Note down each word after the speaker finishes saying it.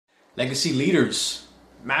Legacy leaders.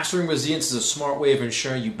 Mastering resilience is a smart way of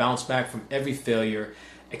ensuring you bounce back from every failure,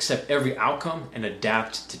 accept every outcome, and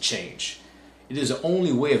adapt to change. It is the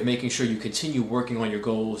only way of making sure you continue working on your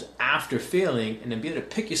goals after failing and then be able to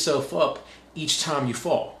pick yourself up each time you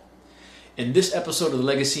fall. In this episode of the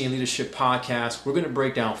Legacy and Leadership Podcast, we're going to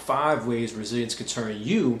break down 5 ways resilience can turn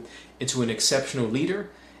you into an exceptional leader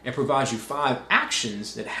and provide you 5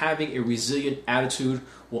 actions that having a resilient attitude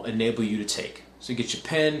will enable you to take. So get your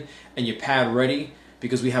pen and your pad ready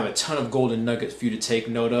because we have a ton of golden nuggets for you to take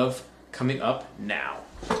note of coming up now.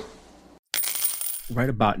 Right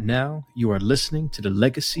about now, you are listening to the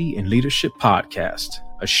Legacy and Leadership Podcast,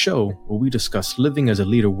 a show where we discuss living as a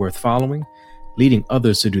leader worth following, leading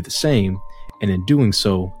others to do the same, and in doing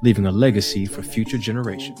so, leaving a legacy for future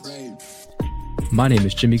generations. My name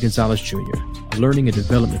is Jimmy Gonzalez Jr., a learning and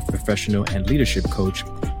development professional and leadership coach,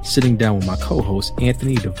 sitting down with my co-host,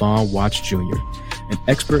 Anthony Devon Watts Jr., an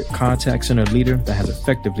expert contact center leader that has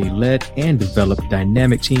effectively led and developed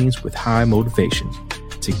dynamic teams with high motivation.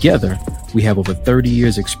 Together, we have over 30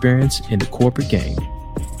 years experience in the corporate game.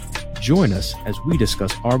 Join us as we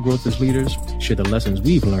discuss our growth as leaders, share the lessons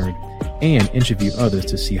we've learned, and interview others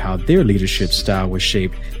to see how their leadership style was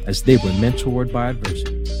shaped as they were mentored by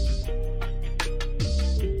adversity.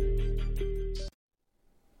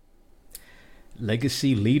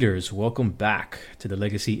 Legacy leaders, welcome back to the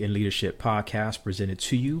Legacy and Leadership Podcast presented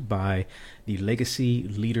to you by the Legacy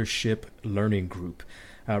Leadership Learning Group.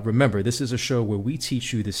 Remember, this is a show where we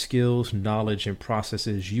teach you the skills, knowledge, and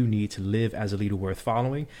processes you need to live as a leader worth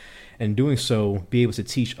following, and doing so, be able to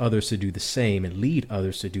teach others to do the same and lead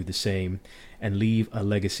others to do the same and leave a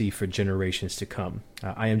legacy for generations to come.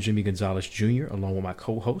 I am Jimmy Gonzalez Jr., along with my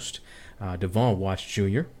co-host, Devon Watts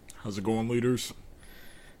Jr. How's it going, leaders?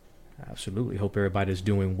 Absolutely. Hope everybody's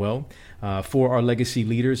doing well. For our legacy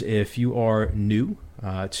leaders, if you are new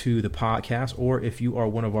to the podcast, or if you are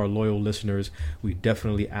one of our loyal listeners, we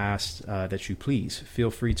definitely ask that you please feel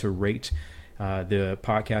free to rate the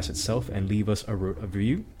podcast itself and leave us a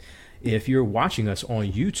review. If you're watching us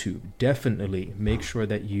on YouTube, definitely make sure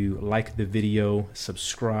that you like the video,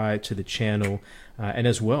 subscribe to the channel, and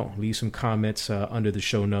as well, leave some comments under the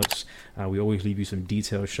show notes. We always leave you some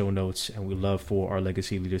detailed show notes, and we love for our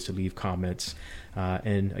legacy leaders to leave comments.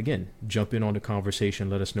 And again, jump in on the conversation.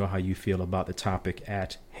 Let us know how you feel about the topic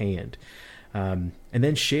at hand. And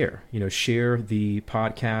then share the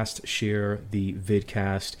podcast, share the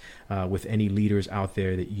vidcast with any leaders out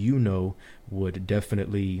there that you know would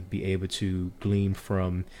definitely be able to glean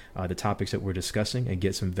from the topics that we're discussing and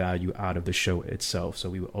get some value out of the show itself. So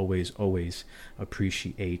we will always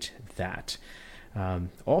appreciate that.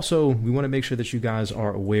 Also, we want to make sure that you guys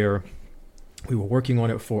are aware. We were working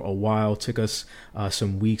on it for a while, took us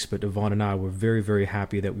some weeks, but Devon and I were very, very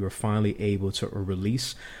happy that we were finally able to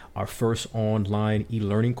release our first online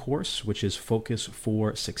e-learning course, which is Focus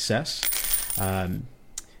for Success.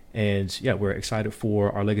 And yeah, we're excited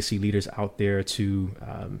for our legacy leaders out there to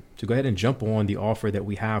go ahead and jump on the offer that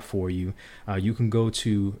we have for you. You can go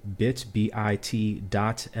to bit.ly,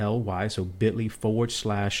 so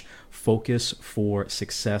bit.ly/Focus for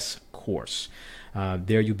Success course.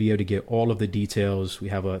 There you'll be able to get all of the details. We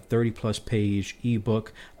have a 30-plus page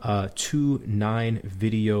ebook, 2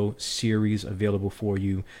 9-video series available for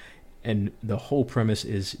you. And the whole premise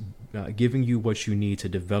is giving you what you need to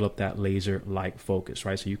develop that laser-like focus,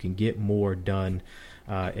 right? So you can get more done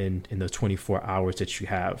in the 24 hours that you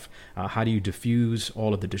have. How do you diffuse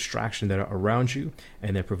all of the distraction that are around you,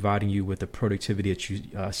 and then providing you with the productivity that you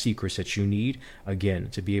secrets that you need, again,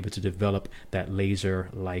 to be able to develop that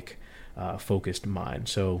laser-like focused mind.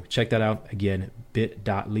 So check that out again,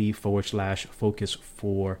 bit.ly/Focus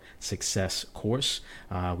for Success course.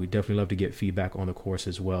 We definitely love to get feedback on the course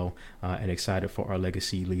as well, and excited for our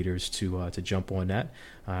legacy leaders to jump on that.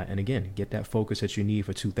 And again, get that focus that you need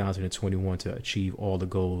for 2021 to achieve all the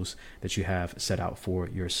goals that you have set out for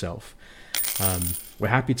yourself. We're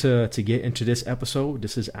happy to get into this episode.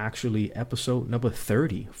 This is actually episode number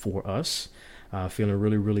 30 for us. Feeling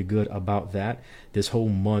really, really good about that. This whole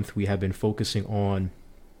month, we have been focusing on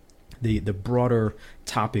the broader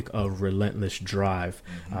topic of relentless drive.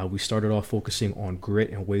 We started off focusing on grit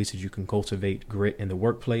and ways that you can cultivate grit in the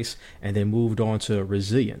workplace, and then moved on to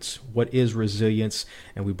resilience. What is resilience?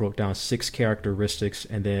 And we broke down 6 characteristics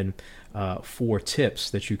and then 4 tips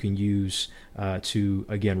that you can use to,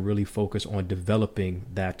 again, really focus on developing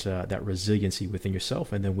that resiliency within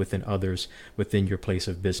yourself and then within others within your place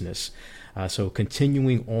of business. So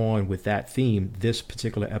continuing on with that theme, this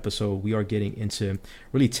particular episode, we are getting into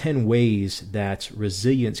really 10 ways that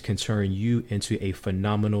resilience can turn you into a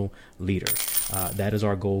phenomenal leader. That is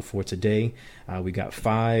our goal for today. We got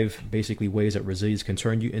 5 basically ways that resilience can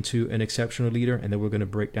turn you into an exceptional leader, and then we're going to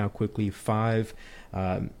break down quickly 5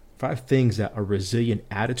 things that a resilient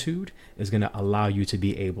attitude is going to allow you to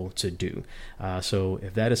be able to do. So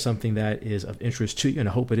if that is something that is of interest to you, and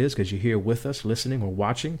I hope it is because you're here with us listening or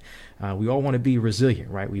watching, we all want to be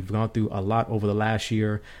resilient, right? We've gone through a lot over the last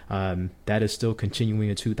year. That is still continuing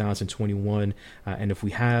in 2021. And if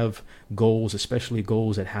we have goals, especially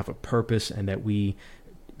goals that have a purpose and that we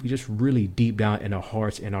just really deep down in our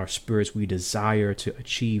hearts and our spirits, we desire to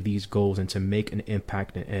achieve these goals and to make an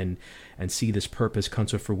impact and see this purpose come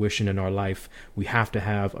to fruition in our life, we have to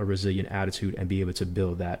have a resilient attitude and be able to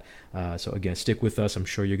build that. So again, stick with us. I'm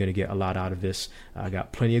sure you're going to get a lot out of this. I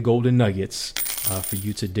got plenty of golden nuggets for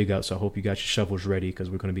you to dig out. So I hope you got your shovels ready because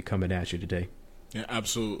we're going to be coming at you today. Yeah,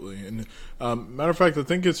 absolutely. And matter of fact, I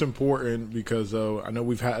think it's important because I know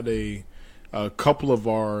we've had a couple of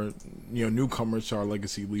our newcomers to our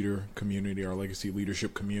legacy leader community, our legacy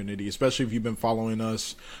leadership community, especially if you've been following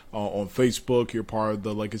us on Facebook. You're part of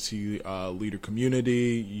the legacy leader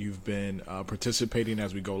community. You've been participating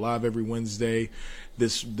as we go live every Wednesday.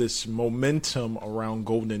 This momentum around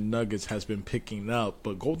Golden Nuggets has been picking up,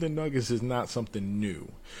 but Golden Nuggets is not something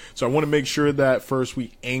new. So I want to make sure that first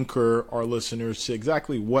we anchor our listeners to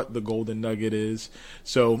exactly what the Golden Nugget is.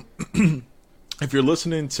 So if you're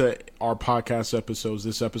listening to our podcast episodes,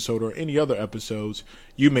 this episode or any other episodes,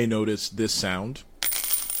 you may notice this sound.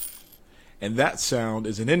 And that sound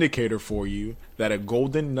is an indicator for you that a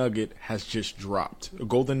golden nugget has just dropped. A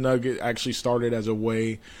golden nugget actually started as a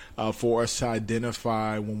way for us to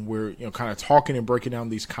identify when we're kind of talking and breaking down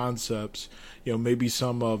these concepts, maybe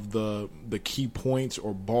some of the key points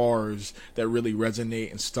or bars that really resonate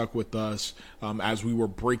and stuck with us as we were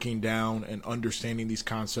breaking down and understanding these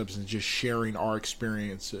concepts and just sharing our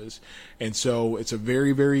experiences. And so it's a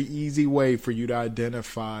very, very easy way for you to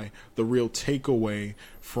identify the real takeaway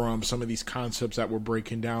from some of these concepts that we're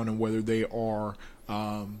breaking down, and whether they are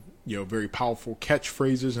very powerful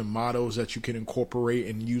catchphrases and mottos that you can incorporate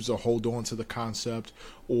and use to hold on to the concept,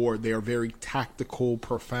 or they are very tactical,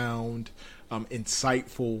 profound,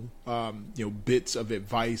 insightful, bits of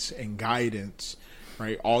advice and guidance,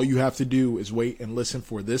 right? All you have to do is wait and listen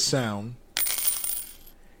for this sound,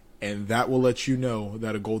 and that will let you know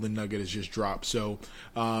that a golden nugget has just dropped. So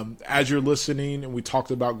as you're listening, and we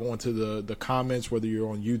talked about going to the comments, whether you're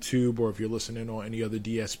on YouTube or if you're listening on any other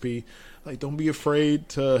DSP, don't be afraid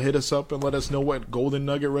to hit us up and let us know what golden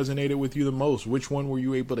nugget resonated with you the most. Which one were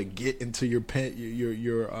you able to get into your pen,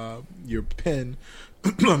 your pen?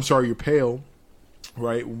 I'm sorry, your pail.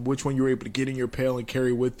 Right? Which one you were able to get in your pail and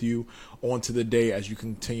carry with you onto the day as you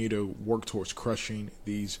continue to work towards crushing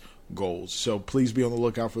these goals. So please be on the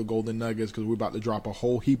lookout for the golden nuggets, because we're about to drop a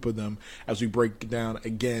whole heap of them as we break down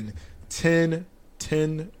again 10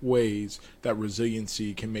 ways that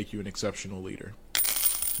resiliency can make you an exceptional leader.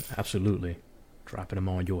 Absolutely. Dropping them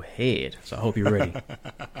on your head. So I hope you're ready.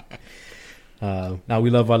 Now, we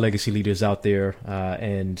love our legacy leaders out there.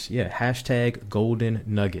 And yeah, hashtag golden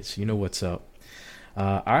nuggets. You know what's up.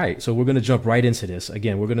 All right, so we're going to jump right into this.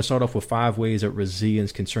 Again, we're going to start off with 5 ways that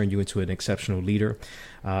resilience can turn you into an exceptional leader.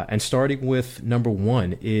 And starting with number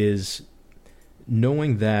 1 is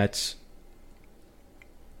knowing that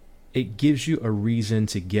it gives you a reason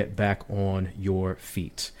to get back on your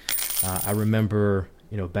feet. I remember,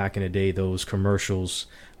 back in the day, those commercials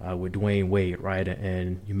with Dwayne Wade, right?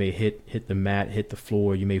 And you may hit the mat, hit the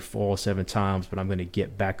floor, you may fall 7 times, but I'm going to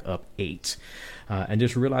get back up 8. And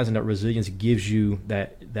just realizing that resilience gives you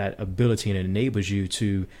that ability and enables you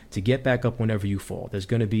to get back up whenever you fall. There's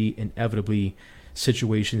going to be inevitably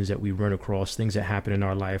situations that we run across, things that happen in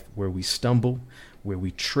our life where we stumble, where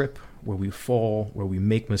we trip, where we fall, where we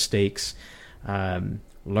make mistakes,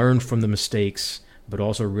 learn from the mistakes, but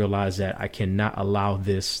also realize that I cannot allow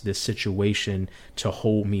this situation to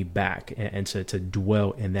hold me back and to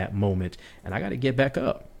dwell in that moment. And I got to get back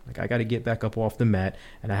up. I got to get back up off the mat,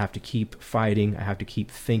 and I have to keep fighting. I have to keep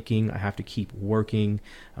thinking. I have to keep working,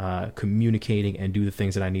 communicating, and do the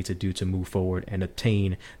things that I need to do to move forward and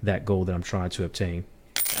attain that goal that I'm trying to obtain.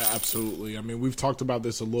 Absolutely. I mean, we've talked about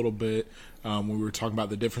this a little bit when we were talking about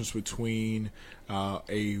the difference between a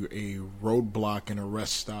roadblock and a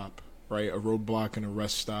rest stop, right? A roadblock and a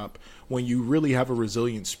rest stop. When you really have a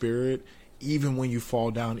resilient spirit, even when you fall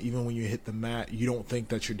down, even when you hit the mat, you don't think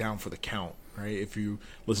that you're down for the count. Right? If you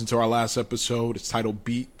listen to our last episode, it's titled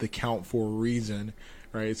Beat the Count for a Reason.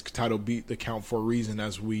 Right? It's titled Beat the Count for a Reason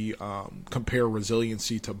as we compare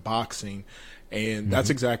resiliency to boxing. And that's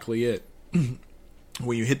exactly it.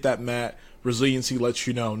 When you hit that mat, resiliency lets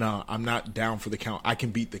you know, no, I'm not down for the count. I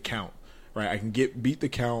can beat the count. Right? I can beat the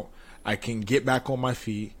count. I can get back on my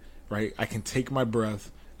feet, right? I can take my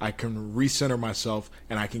breath, I can recenter myself,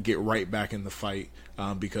 and I can get right back in the fight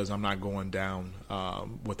because I'm not going down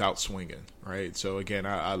without swinging, right? So again,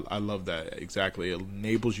 I love that. Exactly. It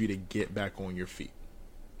enables you to get back on your feet.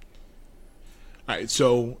 All right,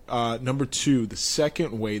 so number 2, the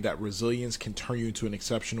second way that resilience can turn you into an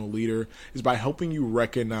exceptional leader is by helping you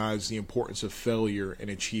recognize the importance of failure in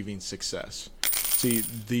achieving success. See,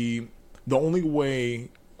 the only way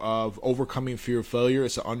of overcoming fear of failure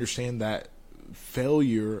is to understand that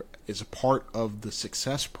failure is a part of the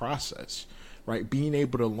success process, right? Being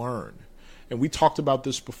able to learn. And we talked about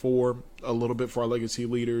this before a little bit for our legacy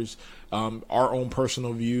leaders, our own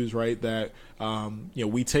personal views, right? That,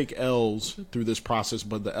 we take L's through this process,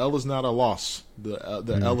 but the L is not a loss. The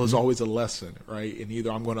L is always a lesson, right? And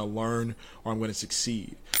either I'm going to learn or I'm going to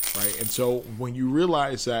succeed, right? And so when you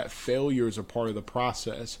realize that failure is a part of the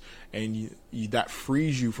process and that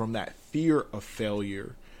frees you from that fear of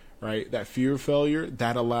failure, right? That fear of failure,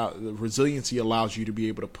 the resiliency allows you to be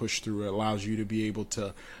able to push through. It allows you to be able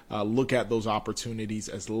to look at those opportunities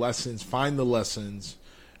as lessons, find the lessons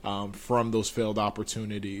from those failed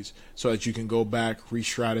opportunities so that you can go back,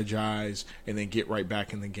 re-strategize, and then get right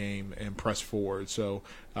back in the game and press forward. So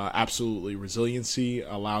absolutely, resiliency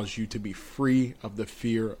allows you to be free of the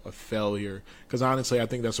fear of failure. Because honestly, I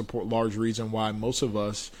think that's a large reason why most of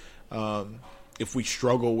us, if we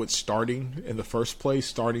struggle with starting in the first place,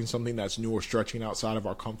 starting something that's new or stretching outside of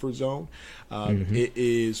our comfort zone, it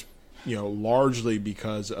is, largely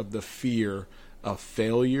because of the fear of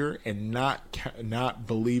failure and not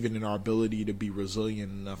believing in our ability to be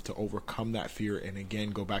resilient enough to overcome that fear. And again,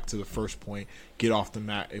 go back to the first point, get off the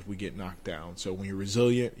mat if we get knocked down. So when you're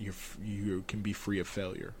resilient, you can be free of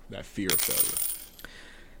failure, that fear of failure.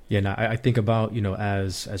 Yeah, now I think about,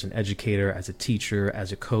 as an educator, as a teacher,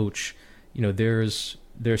 as a coach, there's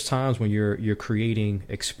times when you're creating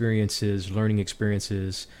experiences, learning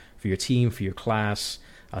experiences for your team, for your class,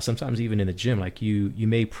 sometimes even in the gym. Like you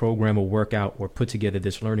may program a workout or put together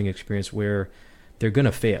this learning experience where they're going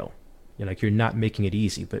to fail. You're not making it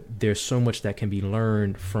easy, but there's so much that can be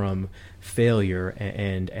learned from failure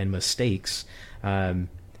and mistakes.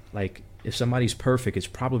 Like if somebody's perfect, it's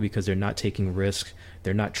probably because they're not taking risks.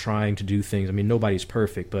 They're not trying to do things. I mean, nobody's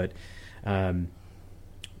perfect, but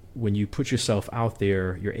when you put yourself out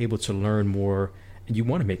there, you're able to learn more, and you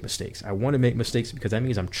want to make mistakes. I want to make mistakes because that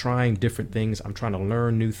means I'm trying different things. I'm trying to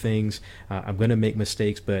learn new things. I'm going to make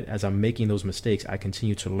mistakes, but as I'm making those mistakes, I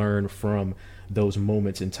continue to learn from those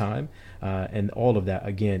moments in time. And all of that,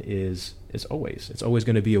 again, it's always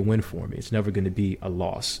going to be a win for me. It's never going to be a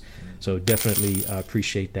loss. So definitely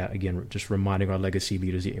appreciate that. Again, just reminding our legacy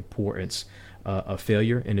leaders the importance of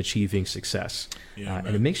failure in achieving success. And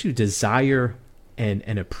it makes you desire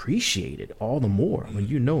and appreciate it all the more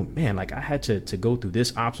when man, like I had to go through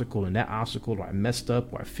this obstacle and that obstacle, or I messed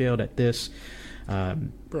up, or I failed at this.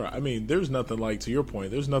 Bro, I mean, there's nothing like, to your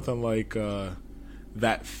point, there's nothing like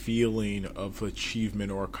that feeling of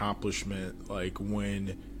achievement or accomplishment, like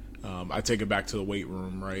when I take it back to the weight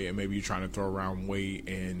room, right? And maybe you're trying to throw around weight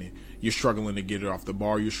and you're struggling to get it off the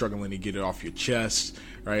bar. You're struggling to get it off your chest,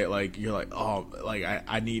 right? Like you're like, oh, like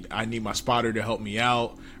I need my spotter to help me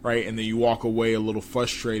out, right? And then you walk away a little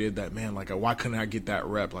frustrated that, man, like why couldn't I get that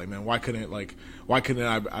rep? Like, man, why couldn't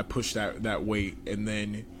I push that weight? And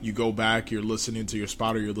then you go back, you're listening to your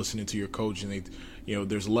spotter, you're listening to your coach, and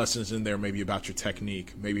there's lessons in there maybe about your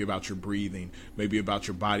technique, maybe about your breathing, maybe about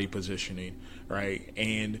your body positioning, right?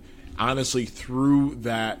 And honestly, through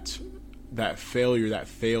that failure, that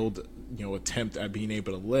failed attempt at being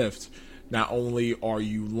able to lift, not only are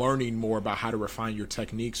you learning more about how to refine your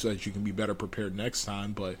technique so that you can be better prepared next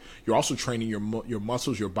time, but you're also training your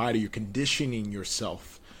muscles, your body, you're conditioning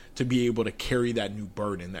yourself to be able to carry that new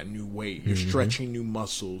burden, that new weight. You're stretching new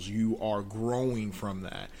muscles. You are growing from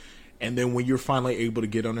that. And then when you're finally able to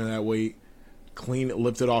get under that weight,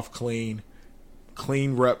 lift it off clean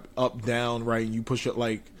rep up, down, right? And you push it,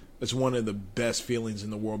 like, it's one of the best feelings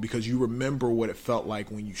in the world because you remember what it felt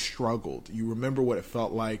like when you struggled. You remember what it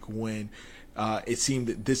felt like when this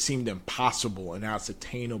seemed impossible, and now it's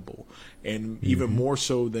attainable. And even more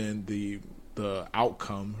so than the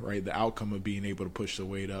outcome, right? The outcome of being able to push the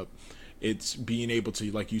weight up. It's being able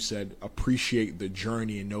to, like you said, appreciate the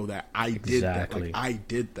journey and know that I did that. Like, I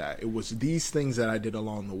did that. It was these things that I did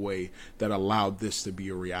along the way that allowed this to be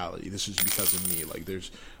a reality. This is because of me. Like,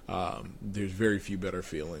 there's very few better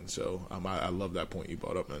feelings. So I love that point you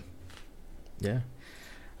brought up, man.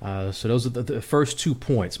 Yeah. So those are the first 2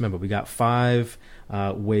 points. Remember, we got 5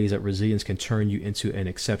 ways that resilience can turn you into an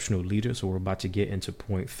exceptional leader. So we're about to get into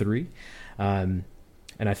point 3. And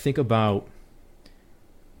I think about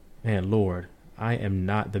man, Lord, I am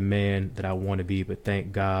not the man that I want to be, but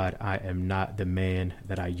thank God I am not the man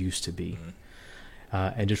that I used to be.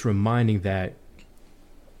 And just reminding that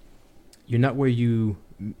you're not where you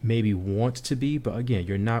maybe want to be, but again,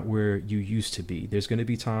 you're not where you used to be. There's going to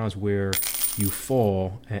be times where you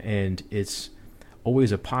fall, and it's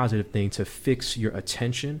always a positive thing to fix your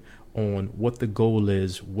attention on what the goal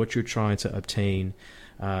is, what you're trying to obtain,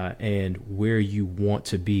 and where you want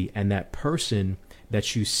to be, and that person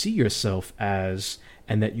that you see yourself as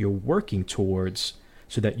and that you're working towards,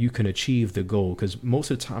 so that you can achieve the goal. Because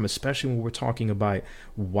most of the time, especially when we're talking about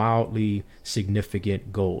wildly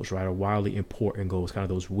significant goals, right, or wildly important goals, kind of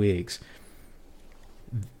those WIGs,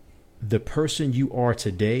 the person you are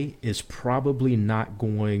today is probably not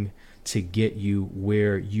going to get you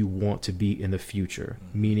where you want to be in the future.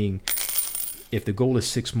 Meaning, if the goal is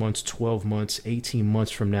 6 months, 12 months, 18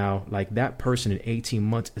 months from now, like that person in 18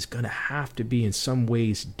 months is going to have to be in some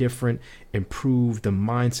ways different, improved. The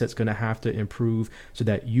mindset's going to have to improve so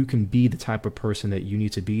that you can be the type of person that you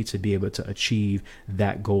need to be able to achieve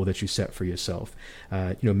that goal that you set for yourself.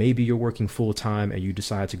 Maybe you're working full time and you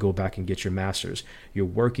decide to go back and get your master's. You're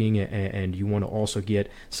working and you want to also get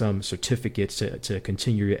some certificates to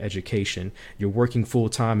continue your education. You're working full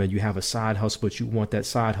time and you have a side hustle, but you want that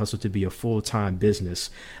side hustle to be a full time business.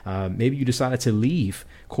 Maybe you decided to leave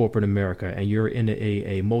corporate America and you're in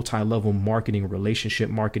a multi-level marketing, relationship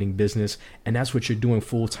marketing business, and that's what you're doing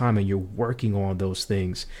full time, and you're working on those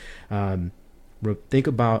things. Think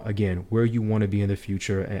about, again, where you want to be in the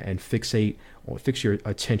future and fix your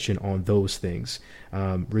attention on those things.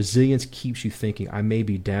 Resilience keeps you thinking, I may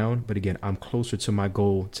be down, but again, I'm closer to my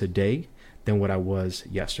goal today than what I was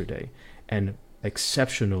yesterday. And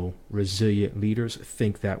exceptional, resilient leaders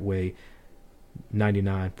think that way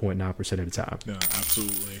 99.9% of the time. Yeah,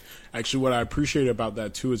 absolutely. Actually, what I appreciate about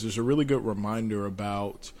that too is there's a really good reminder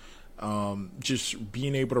about just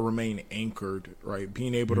being able to remain anchored, right?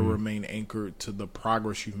 Being able to remain anchored to the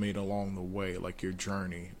progress you've made along the way, like your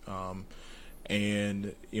journey.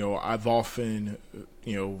 And I've often,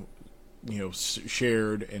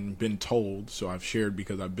 shared and been told. So I've shared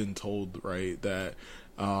because I've been told, right, that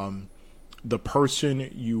the person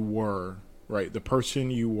you were. Right, the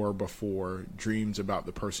person you were before dreams about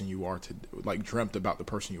the person you are dreamt about the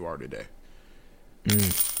person you are today.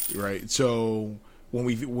 Right, so when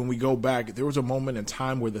we go back, there was a moment in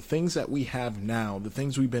time where the things that we have now, the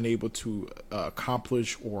things we've been able to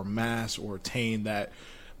accomplish or amass or attain, that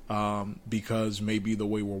because maybe the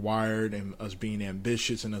way we're wired and us being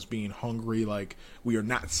ambitious and us being hungry, like we are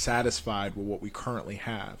not satisfied with what we currently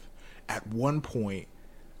have. At one point,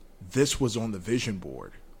 this was on the vision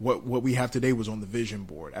board. What we have today was on the vision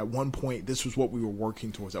board. At one point, this was what we were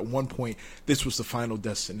working towards. At one point, this was the final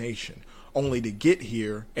destination. Only to get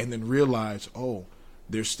here and then realize,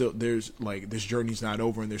 this journey's not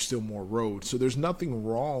over and there's still more road. So there's nothing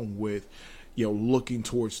wrong with, looking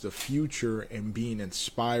towards the future and being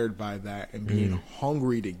inspired by that and being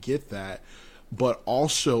hungry to get that. But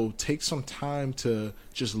also take some time to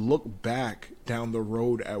just look back down the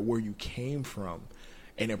road at where you came from.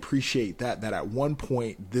 And appreciate that at one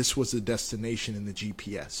point, this was the destination in the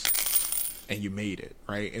GPS and you made it,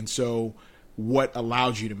 right? And so what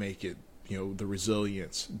allowed you to make it, the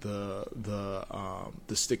resilience, the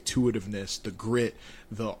stick-to-itiveness, the grit,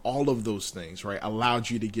 all of those things, right,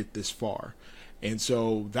 allowed you to get this far. And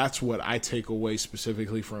so that's what I take away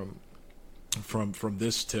specifically from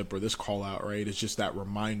this tip or this call out, right? It's just that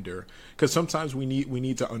reminder, because sometimes we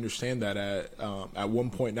need to understand that at one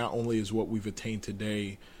point, not only is what we've attained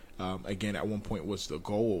today, again, at one point was the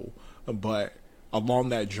goal, but along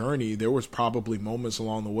that journey, there was probably moments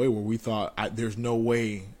along the way where we thought, there's no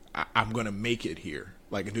way I'm going to make it here.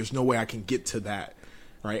 Like, there's no way I can get to that.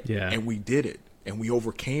 Right. Yeah. And we did it and we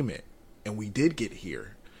overcame it and we did get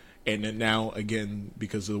here. And then now, again,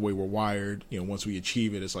 because of the way we're wired, once we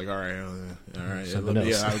achieve it, it's like, all right, I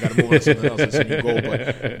got to move on to something else. It's a new goal.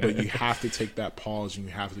 But you have to take that pause and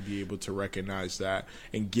you have to be able to recognize that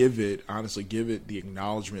and give it the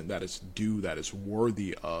acknowledgement that it's due, that it's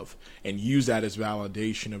worthy of, and use that as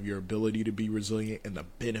validation of your ability to be resilient and the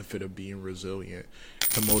benefit of being resilient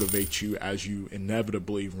to motivate you as you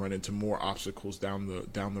inevitably run into more obstacles down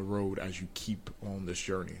the road as you keep on this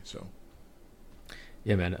journey. So.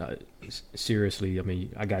 Yeah, man. Seriously, I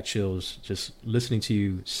mean, I got chills just listening to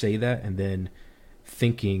you say that and then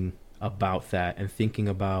thinking about that and thinking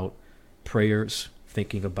about prayers,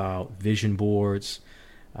 thinking about vision boards.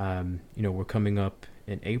 We're coming up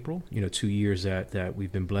in April, 2 years that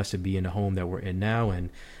we've been blessed to be in the home that we're in now, and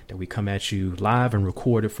that we come at you live and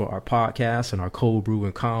recorded for our podcast and our cold brew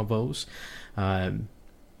and convos.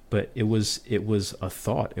 but it was a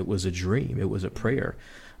thought, it was a dream, it was a prayer.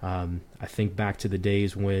 I think back to the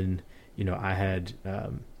days when, I had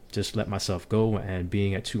just let myself go, and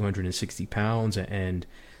being at 260 pounds and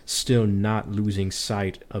still not losing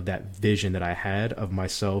sight of that vision that I had of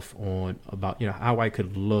myself on about, how I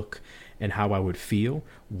could look and how I would feel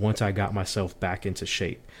once I got myself back into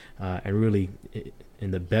shape, and really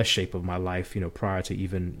in the best shape of my life, prior to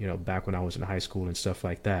even, back when I was in high school and stuff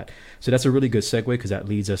like that. So that's a really good segue, because that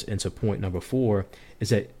leads us into point number 4, is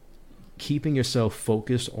that keeping yourself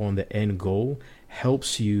focused on the end goal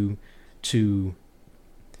helps you to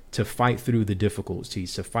fight through the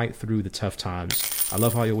difficulties, to fight through the tough times. I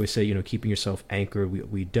love how you always say, keeping yourself anchored.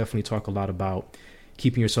 We definitely talk a lot about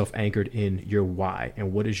keeping yourself anchored in your why,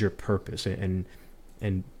 and what is your purpose, and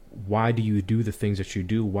why do you do the things that you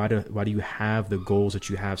do? Why do you have the goals that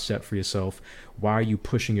you have set for yourself? Why are you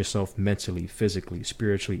pushing yourself mentally, physically,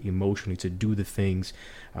 spiritually, emotionally to do the things,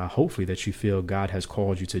 hopefully, that you feel God has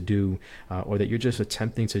called you to do, or that you're just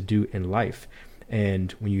attempting to do in life?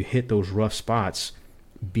 And when you hit those rough spots,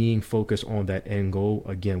 being focused on that end goal,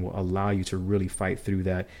 again, will allow you to really fight through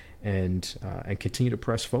that and continue to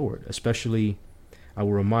press forward. Especially, I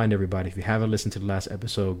will remind everybody, if you haven't listened to the last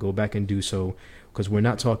episode, go back and do so, because we're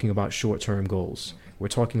not talking about short-term goals. We're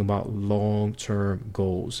talking about long-term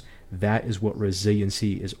goals. That is what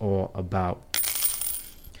resiliency is all about.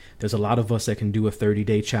 There's a lot of us that can do a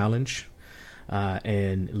 30-day challenge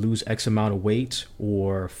and lose X amount of weight,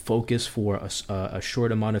 or focus for a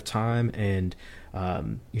short amount of time and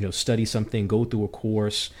study something, go through a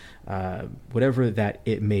course, whatever that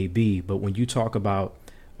it may be. But when you talk about,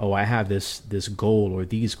 I have this goal or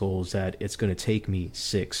these goals that it's going to take me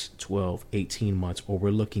 6, 12, 18 months, or we're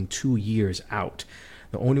looking 2 years out.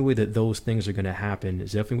 The only way that those things are going to happen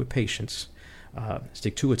is definitely with patience,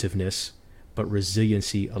 stick-to-itiveness, but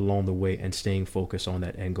resiliency along the way, and staying focused on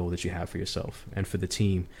that end goal that you have for yourself and for the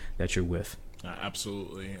team that you're with.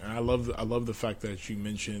 Absolutely. And I love the fact that you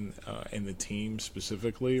mentioned in the team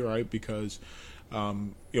specifically, right? Because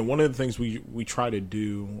one of the things we try to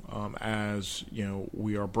do as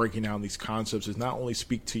we are breaking down these concepts is not only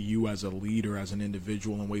speak to you as a leader, as an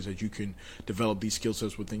individual, in ways that you can develop these skill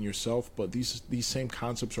sets within yourself, but these same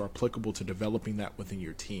concepts are applicable to developing that within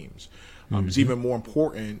your teams. It's even more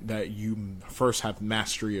important that you first have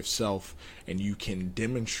mastery of self, and you can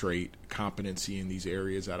demonstrate competency in these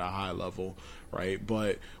areas at a high level, right?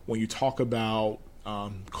 But when you talk about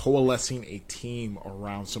coalescing a team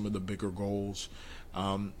around some of the bigger goals,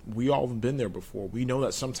 we all have been there before. We know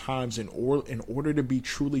that sometimes in order to be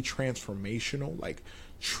truly transformational, like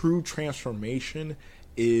true transformation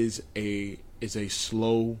is a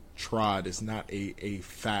slow trot. It's not a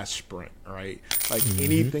fast sprint, right? Like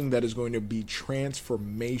anything that is going to be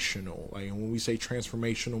transformational, like when we say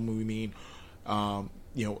transformational, we mean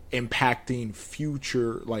impacting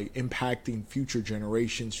future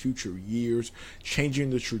generations, future years, changing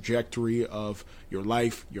the trajectory of your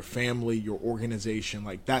life, your family, your organization.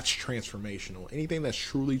 Like, that's transformational. Anything that's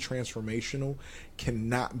truly transformational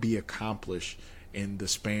cannot be accomplished in the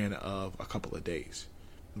span of a couple of days,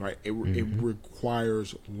 right? It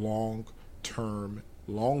requires long-term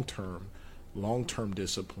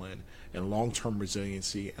discipline and long-term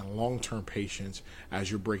resiliency and long-term patience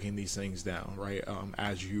as you're breaking these things down, right?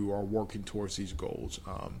 As you are working towards these goals.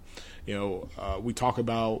 We talk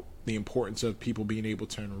about the importance of people being able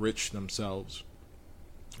to enrich themselves,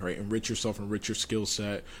 right? Enrich yourself, enrich your skill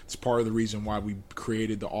set. It's part of the reason why we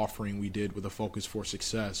created the offering we did with a focus for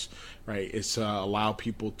success, right? It's allow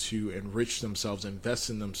people to enrich themselves, invest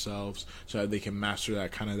in themselves, so that they can master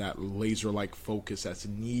that laser-like focus that's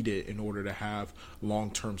needed in order to have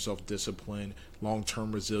long-term self-discipline,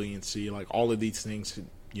 long-term resiliency. Like, all of these things,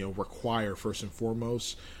 require first and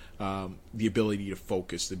foremost the ability to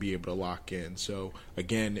focus, to be able to lock in. So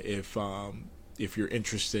again, if you're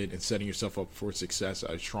interested in setting yourself up for success,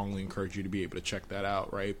 I strongly encourage you to be able to check that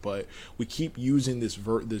out, right? But we keep using this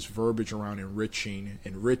verbiage around enriching,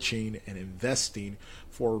 and investing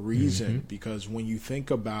for a reason, because when you think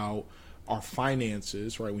about our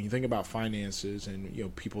finances, right? When you think about finances,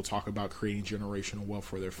 and people talk about creating generational wealth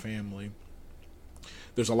for their family,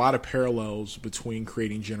 there's a lot of parallels between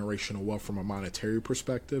creating generational wealth from a monetary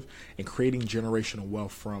perspective and creating generational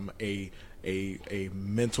wealth from a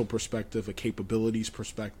mental perspective, a capabilities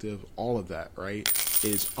perspective. All of that, right,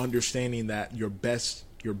 is understanding that your best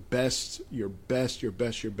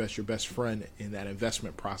friend in that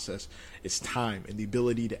investment process is time, and the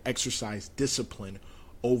ability to exercise discipline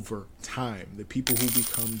over time. The people who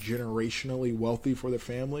become generationally wealthy for their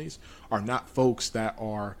families are not folks that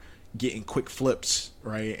are getting quick flips,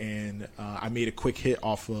 right? And I made a quick hit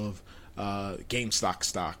off of GameStop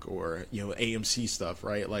stock or, AMC stuff,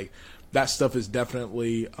 right? Like that stuff is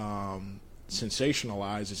definitely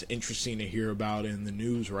sensationalized. It's interesting to hear about in the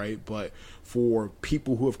news, right? But for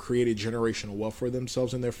people who have created generational wealth for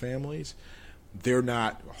themselves and their families, they're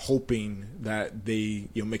not hoping that they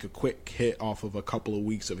make a quick hit off of a couple of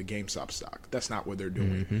weeks of a GameStop stock. That's not what they're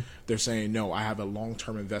doing. Mm-hmm. They're saying, no, I have a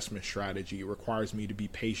long-term investment strategy. It requires me to be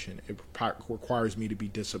patient. It requires me to be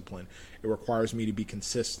disciplined. It requires me to be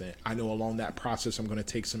consistent. I know along that process I'm going to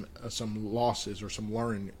take some losses or some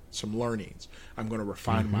learnings. I'm going to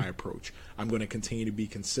refine my approach. I'm going to continue to be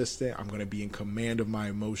consistent. I'm going to be in command of my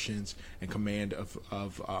emotions and command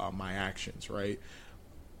of my actions, right?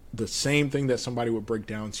 The same thing that somebody would break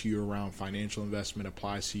down to you around financial investment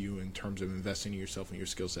applies to you in terms of investing in yourself and your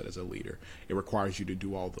skill set as a leader. It requires you to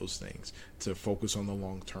do all those things, to focus on the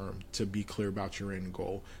long term, to be clear about your end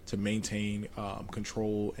goal, to maintain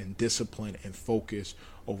control and discipline and focus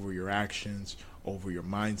over your actions, over your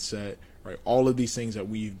mindset, right? All of these things that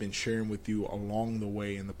we've been sharing with you along the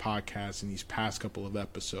way in the podcast in these past couple of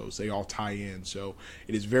episodes, they all tie in. So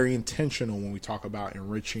it is very intentional when we talk about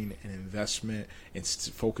enriching an investment and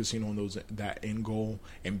focusing on that end goal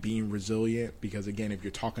and being resilient. Because again, if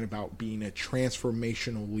you're talking about being a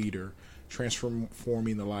transformational leader,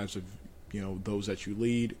 transforming the lives of those that you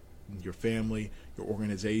lead, your family, your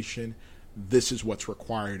organization, this is what's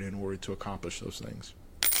required in order to accomplish those things.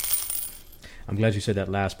 I'm glad you said that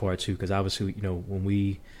last part too, because obviously, when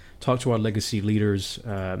we talk to our legacy leaders,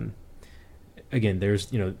 again,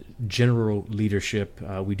 there's, general leadership.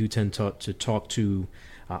 We do tend to talk to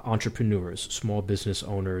entrepreneurs, small business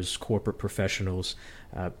owners, corporate professionals.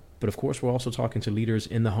 But of course, we're also talking to leaders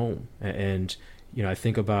in the home. And, I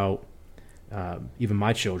think about even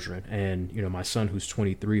my children and, my son who's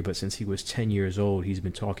 23, but since he was 10 years old, he's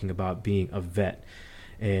been talking about being a vet.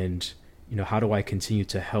 And how do I continue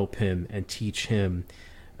to help him and teach him?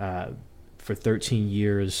 For 13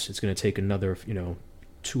 years, it's going to take another,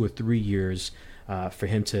 2 or 3 years for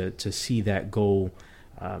him to see that goal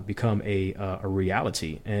become a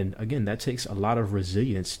reality. And again, that takes a lot of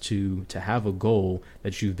resilience to have a goal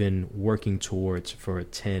that you've been working towards for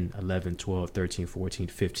 10, 11, 12, 13, 14,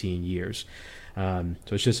 15 years. So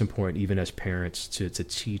it's just important, even as parents, to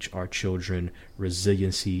teach our children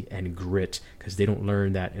resiliency and grit, because they don't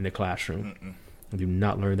learn that in the classroom. They do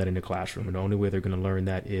not learn that in the classroom. And the only way they're going to learn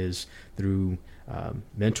that is through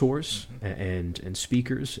mentors and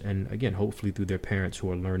speakers, and again, hopefully through their parents who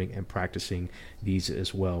are learning and practicing these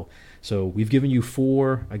as well. So we've given you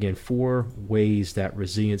four ways that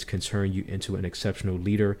resilience can turn you into an exceptional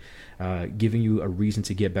leader, giving you a reason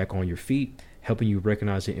to get back on your feet, helping you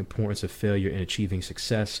recognize the importance of failure in achieving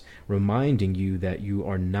success, reminding you that you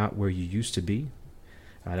are not where you used to be.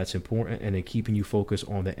 That's important, and then keeping you focused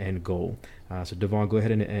on the end goal. So Devon, go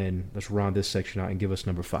ahead and let's round this section out and give us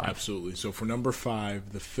number 5. Absolutely. So for number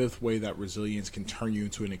 5, the 5th way that resilience can turn you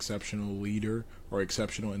into an exceptional leader or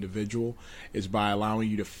exceptional individual is by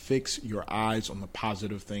allowing you to fix your eyes on the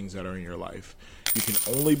positive things that are in your life. You can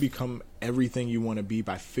only become everything you want to be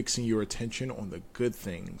by fixing your attention on the good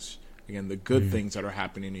things. Again, the good things that are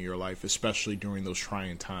happening in your life, especially during those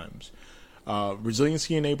trying times.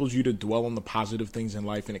 Resiliency enables you to dwell on the positive things in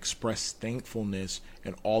life and express thankfulness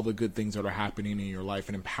and all the good things that are happening in your life,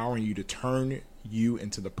 and empowering you to turn you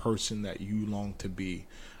into the person that you long to be.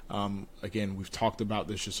 Again, we've talked about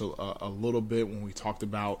this just a little bit when we talked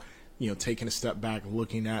about, taking a step back,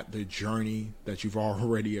 looking at the journey that you've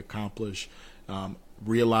already accomplished,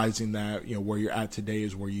 realizing that, where you're at today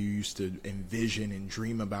is where you used to envision and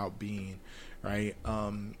dream about being, right?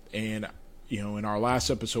 And in our last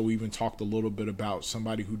episode, we even talked a little bit about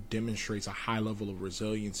somebody who demonstrates a high level of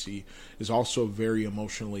resiliency is also very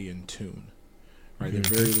emotionally in tune, right? They're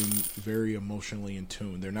very, very emotionally in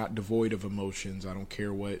tune. They're not devoid of emotions. I don't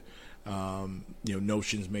care what,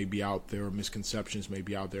 notions may be out there or misconceptions may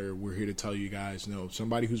be out there. We're here to tell you guys, no,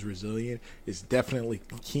 somebody who's resilient is definitely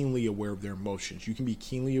keenly aware of their emotions. You can be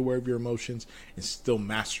keenly aware of your emotions and still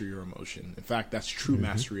master your emotion. In fact, that's true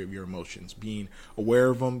mastery of your emotions, being aware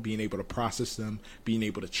of them, being able to process them, being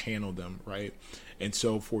able to channel them, right? And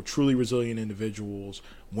so for truly resilient individuals,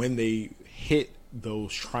 when they hit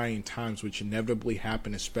those trying times, which inevitably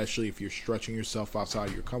happen, especially if you're stretching yourself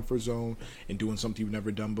outside your comfort zone and doing something you've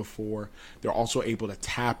never done before, they're also able to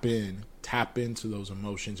tap into those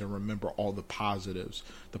emotions and remember all the positives,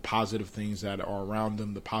 the positive things that are around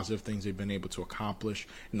them, the positive things they've been able to accomplish,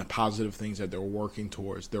 and the positive things that they're working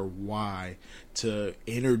towards, their why, to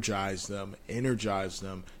energize them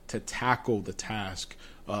to tackle the task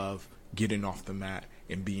of getting off the mat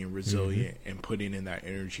and being resilient and putting in that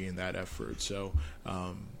energy and that effort. So,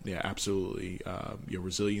 yeah, absolutely. Your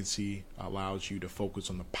resiliency allows you to focus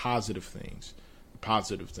on the positive things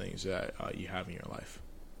that you have in your life.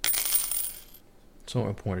 So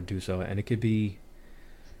important to do so. And it could be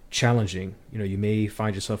challenging. You know, you may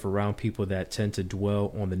find yourself around people that tend to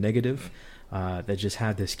dwell on the negative, that just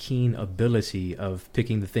have this keen ability of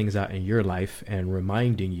picking the things out in your life and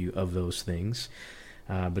reminding you of those things.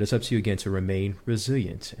 But it's up to you again to remain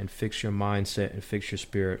resilient and fix your mindset and fix your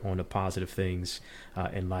spirit on the positive things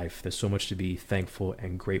in life. There's so much to be thankful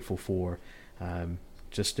and grateful for.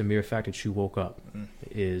 Just the mere fact that you woke up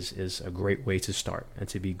is a great way to start, and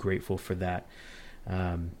to be grateful for that.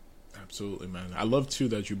 Absolutely, man. I love too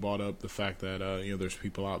that you brought up the fact that there's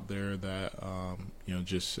people out there that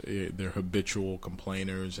they're habitual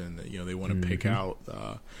complainers, and they want to pick out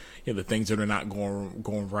the things that are not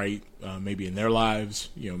going right, maybe in their lives,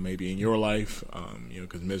 maybe in your life,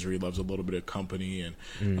 because misery loves a little bit of company,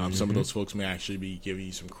 and some of those folks may actually be giving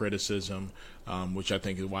you some criticism, which I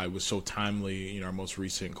think is why it was so timely. Our most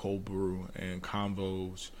recent Cold Brew and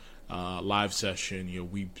Convos live session,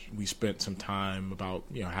 we spent some time, about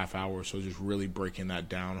half hour or so, just really breaking that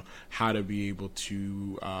down, how to be able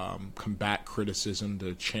to combat criticism,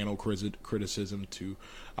 to channel criticism, to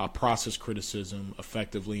process criticism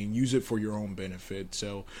effectively and use it for your own benefit.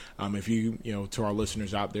 So if you to our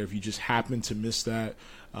listeners out there, if you just happen to miss that,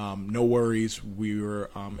 no worries. We were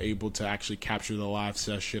able to actually capture the live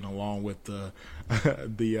session along with the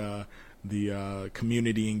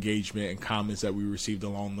community engagement and comments that we received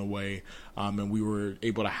along the way, and we were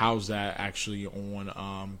able to house that actually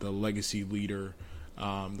on the Legacy Leadership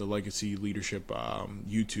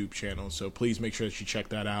YouTube channel. So please make sure that you check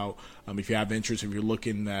that out. If you have interest, if you're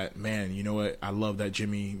looking at, man, you know what, I love that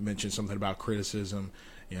Jimmy mentioned something about criticism.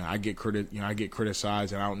 I get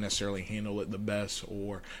criticized and I don't necessarily handle it the best,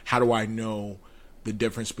 or how do I know the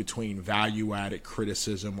difference between value-added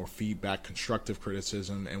criticism or feedback, constructive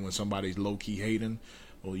criticism, and when somebody's low-key hating?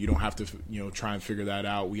 Well, you don't have to, try and figure that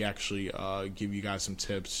out. We actually give you guys some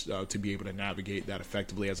tips to be able to navigate that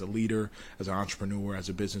effectively as a leader, as an entrepreneur, as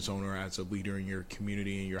a business owner, as a leader in your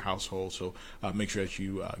community, in your household. So make sure that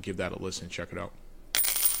you give that a listen. Check it out.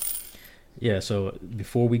 Yeah, so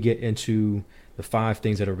before we get into the 5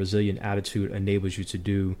 things that a resilient attitude enables you to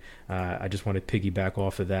do, I just want to piggyback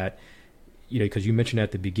off of that. Because you mentioned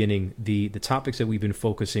at the beginning, the topics that we've been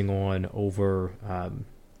focusing on over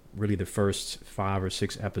really the first 5 or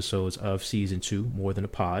 6 episodes of season 2, More Than a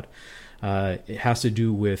Pod, it has to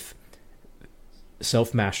do with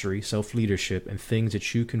self-mastery, self-leadership, and things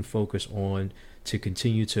that you can focus on to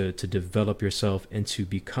continue to develop yourself into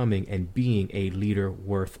becoming and being a leader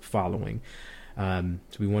worth following. So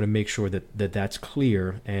we want to make sure that's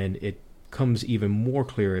clear, and it comes even more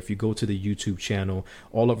clear if you go to the YouTube channel.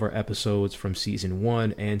 All of our episodes from season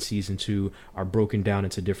 1 and season 2 are broken down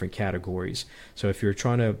into different categories. So if you're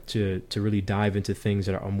trying to really dive into things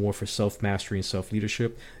that are more for self-mastery and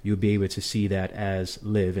self-leadership, you'll be able to see that as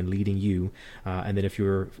Liv and leading you. And then if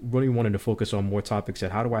you're really wanting to focus on more topics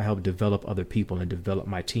that how do I help develop other people and develop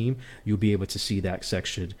my team, you'll be able to see that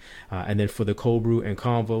section. And then for the Cold Brew and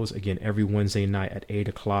Convos, again, every Wednesday night at 8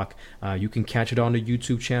 o'clock, you can catch it on the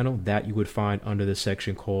YouTube channel that you would find under the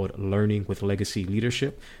section called Learning with Legacy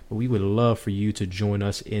Leadership. But we would love for you to join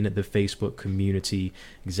us in the Facebook community.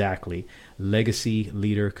 Exactly. Legacy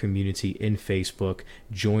Leader Community in Facebook.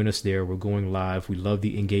 Join us there. We're going live. We love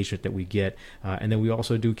the engagement that we get. And then we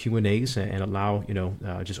also do Q&As and allow,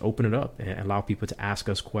 just open it up and allow people to ask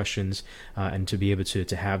us questions and to be able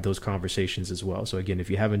to have those conversations as well. So again,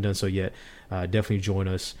 if you haven't done so yet, definitely join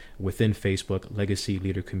us within Facebook, Legacy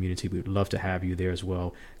Leader Community. We would love to have you there as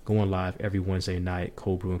well. Going live every Wednesday night,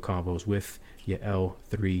 Cold Brew and Convos with your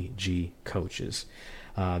L3G coaches.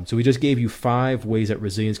 So we just gave you 5 ways that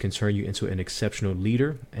resilience can turn you into an exceptional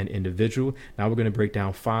leader and individual. Now we're going to break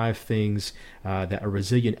down 5 things that a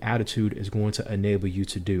resilient attitude is going to enable you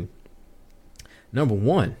to do. Number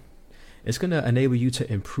 1, it's going to enable you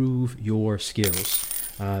to improve your skills.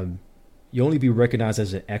 You'll only be recognized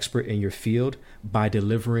as an expert in your field by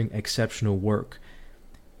delivering exceptional work.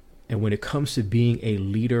 And when it comes to being a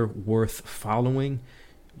leader worth following,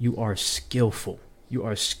 you are skillful. You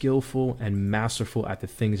are skillful and masterful at the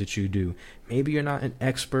things that you do. Maybe you're not an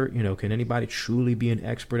expert. Can anybody truly be an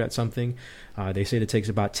expert at something? They say it takes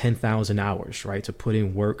about 10,000 hours, right, to put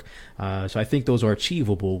in work. So I think those are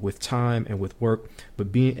achievable with time and with work,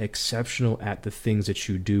 but being exceptional at the things that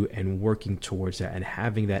you do and working towards that and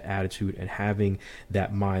having that attitude and having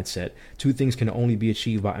that mindset. 2 things can only be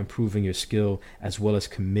achieved by improving your skill as well as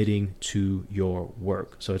committing to your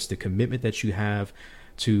work. So it's the commitment that you have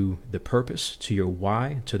to the purpose, to your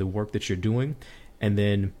why, to the work that you're doing, and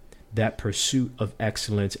then that pursuit of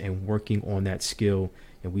excellence and working on that skill.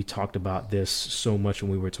 And we talked about this so much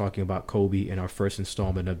when we were talking about Kobe in our first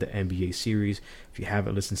installment of the NBA series. If you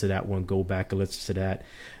haven't listened to that one, go back and listen to that.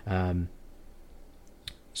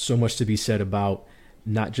 So much to be said about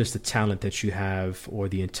not just the talent that you have or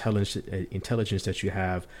the intelligence that you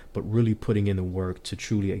have, but really putting in the work to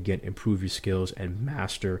truly, again, improve your skills and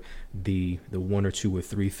master the one or two or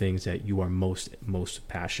three things that you are most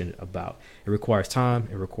passionate about. It requires time,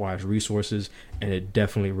 it requires resources, and it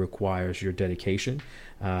definitely requires your dedication,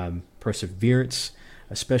 perseverance,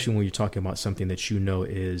 especially when you're talking about something that you know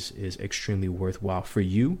is extremely worthwhile for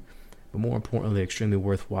you, but more importantly, extremely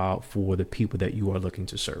worthwhile for the people that you are looking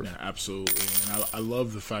to serve. Yeah, absolutely. And I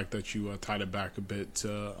love the fact that you tied it back a bit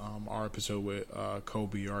to our episode with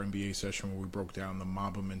Kobe, our NBA session, where we broke down the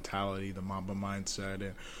Mamba mentality, the Mamba mindset,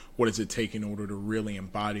 and what does it take in order to really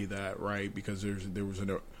embody that, right? Because there was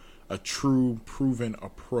a true, proven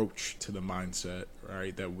approach to the mindset,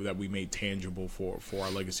 right, that we made tangible for our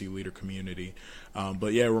legacy leader community.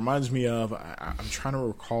 But yeah, it reminds me of, I'm trying to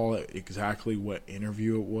recall exactly what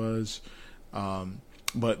interview it was,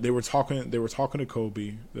 but they were talking to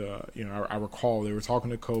Kobe. I recall they were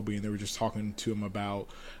talking to Kobe, and they were just talking to him about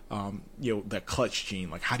that clutch gene,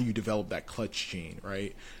 like how do you develop that clutch gene,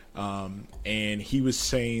 right? And he was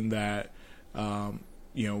saying that.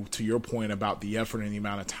 To your point about the effort and the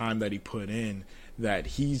amount of time that he put in, that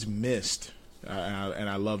he's missed, and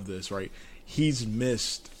I love this, right? He's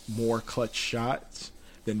missed more clutch shots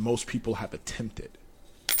than most people have attempted,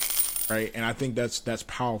 right? And I think that's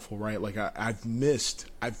powerful, right? Like I've missed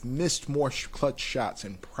more clutch shots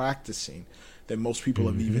in practicing than most people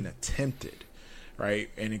have even attempted, right?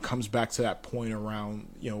 And it comes back to that point around,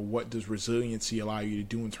 what does resiliency allow you to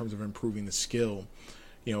do in terms of improving the skill?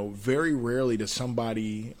 Very rarely does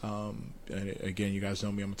somebody, and again, you guys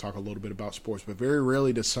know me, I'm going to talk a little bit about sports, but very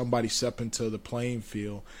rarely does somebody step into the playing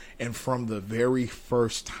field and from the very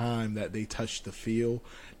first time that they touch the field,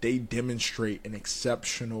 they demonstrate an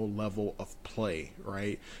exceptional level of play,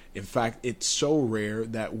 right? In fact, it's so rare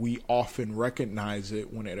that we often recognize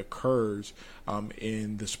it when it occurs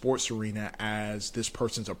in the sports arena as this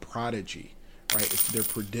person's a prodigy. Right, they're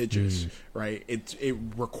prodigious. Right, it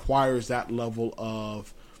requires that level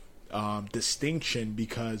of distinction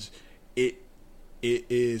because it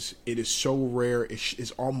is so rare.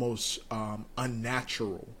 It's almost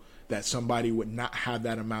unnatural that somebody would not have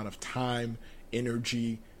that amount of time,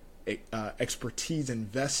 energy, expertise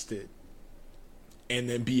invested, and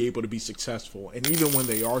then be able to be successful. And even when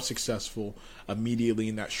they are successful, immediately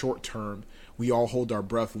in that short term, we all hold our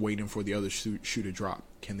breath waiting for the other shoe to drop.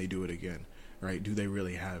 Can they do it again? Right? Do they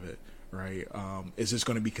really have it? Right? Is this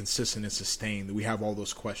going to be consistent and sustained? We have all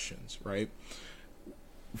those questions, right?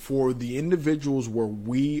 For the individuals where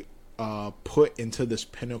we put into this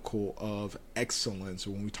pinnacle of excellence,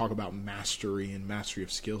 when we talk about mastery and mastery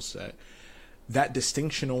of skill set, that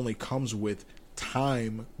distinction only comes with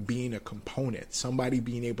time being a component, somebody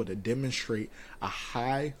being able to demonstrate a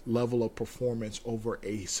high level of performance over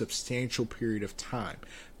a substantial period of time.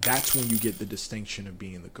 That's when you get the distinction of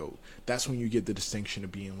being the GOAT. That's when you get the distinction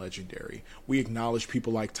of being legendary. We acknowledge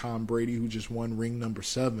people like Tom Brady, who just won ring number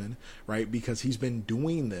 7, right? Because he's been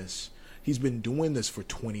doing this. He's been doing this for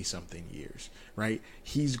 20-something years, right?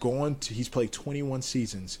 He's played 21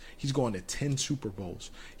 seasons. He's gone to 10 Super Bowls.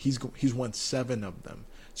 He's won 7 of them.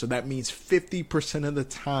 So that means 50% of the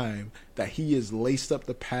time that he has laced up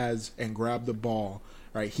the pads and grabbed the ball,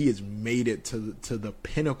 right, he has made it to the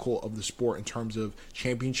pinnacle of the sport in terms of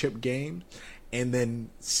championship games. And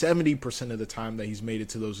then 70% of the time that he's made it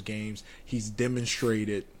to those games, he's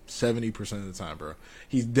demonstrated 70% of the time, bro.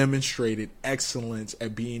 He's demonstrated excellence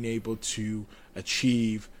at being able to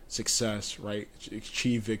achieve success, right?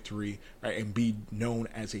 Achieve victory, right? And be known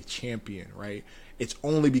as a champion, right? It's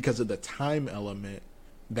only because of the time element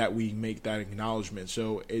that we make that acknowledgement.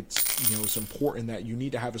 So it's important that you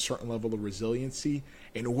need to have a certain level of resiliency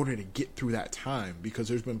in order to get through that time, because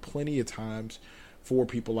there's been plenty of times for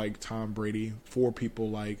people like Tom Brady, for people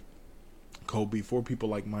like Kobe, for people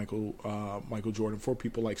like Michael Jordan, for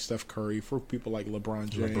people like Steph Curry, for people like LeBron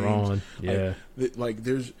James. Yeah.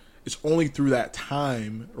 It's only through that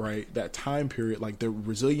time, right? That time period, like the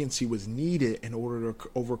resiliency was needed in order to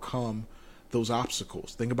overcome those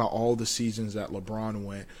obstacles. Think about all the seasons that LeBron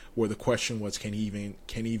went, where the question was, can he even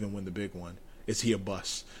win the big one? Is he a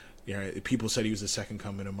bust? People said he was the second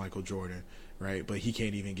coming of Michael Jordan, right? But he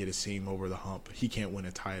can't even get his team over the hump. He can't win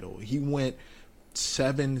a title. He went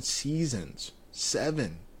 7 seasons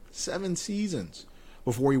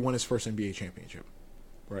before he won his first NBA championship,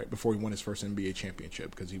 right? Before he won his first NBA championship,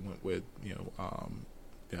 because he went with,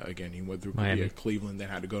 again, he went through Cleveland, then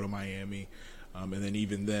had to go to Miami. And then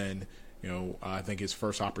even then, I think his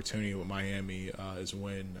first opportunity with Miami is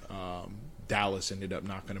when Dallas ended up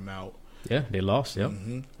knocking him out. Yeah, they lost, yep.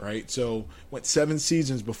 Right? So went 7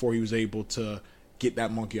 seasons before he was able to get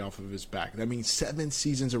that monkey off of his back. That means 7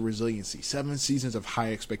 seasons of resiliency, 7 seasons of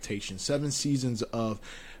high expectations, 7 seasons of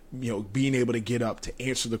being able to get up, to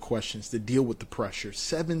answer the questions, to deal with the pressure.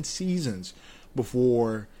 7 seasons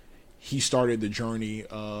before he started the journey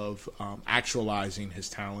of actualizing his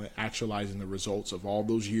talent, actualizing the results of all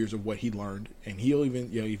those years of what he learned. And he'll even,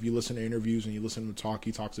 if you listen to interviews and you listen to him talk,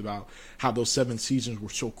 he talks about how those 7 seasons were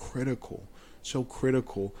so critical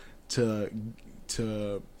to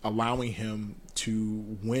allowing him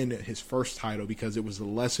to win his first title, because it was the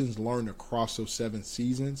lessons learned across those 7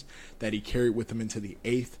 seasons that he carried with him into the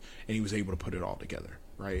 8th, and he was able to put it all together.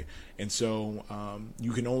 Right. And so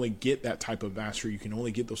you can only get that type of mastery. You can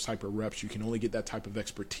only get those type of reps. You can only get that type of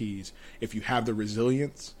expertise if you have the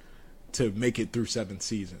resilience to make it through 7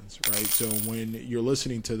 seasons. Right. So when you're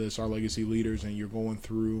listening to this, our legacy leaders, and you're going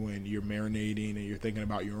through and you're marinating and you're thinking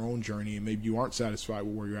about your own journey, and maybe you aren't satisfied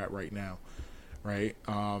with where you're at right now. Right.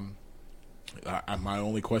 My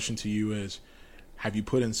only question to you is, have you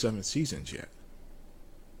put in 7 seasons yet?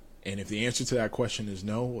 And if the answer to that question is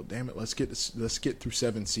no, well, damn it, let's get through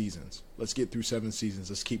 7 seasons. Let's get through 7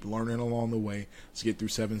 seasons. Let's keep learning along the way. Let's get through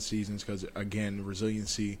 7 seasons, because, again,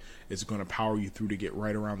 resiliency is going to power you through to get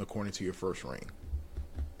right around the corner to your first ring.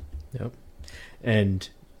 Yep. And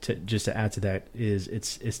just to add to that is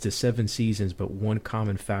it's the 7 seasons, but one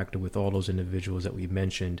common factor with all those individuals that we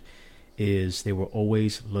mentioned is they were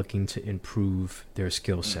always looking to improve their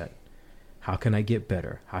skill set. How can I get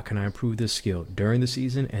better? How can I improve this skill during the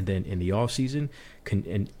season and then in the off season?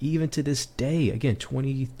 And even to this day, again,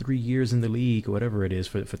 23 years in the league, whatever it is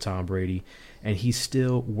for Tom Brady, and he's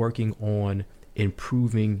still working on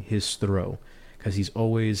improving his throw, because he's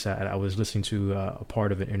always, I was listening to a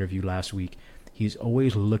part of an interview last week, he's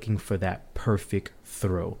always looking for that perfect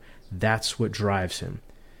throw. That's what drives him.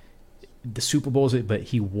 The Super Bowls, but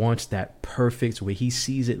he wants that perfect, where he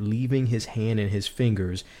sees it leaving his hand and his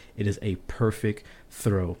fingers, it is a perfect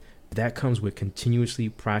throw. That comes with continuously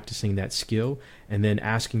practicing that skill, and then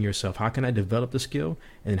asking yourself, how can I develop the skill,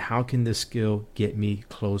 and how can this skill get me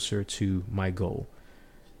closer to my goal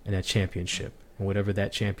and that championship, and whatever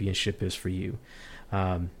that championship is for you.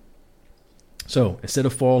 So instead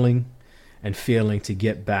of falling and failing to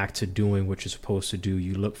get back to doing what you're supposed to do,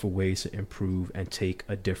 you look for ways to improve and take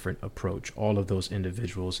a different approach. All of those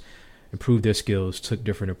individuals improved their skills, took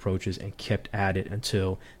different approaches, and kept at it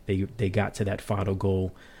until they got to that final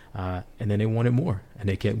goal, and then they wanted more, and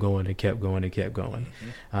they kept going and kept going and kept going.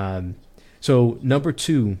 So number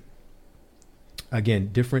 2, again,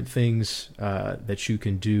 different things that you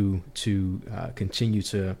can do to continue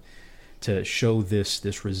to show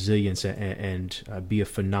this resilience and be a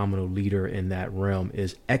phenomenal leader in that realm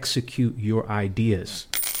is execute your ideas.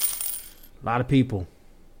 A lot of people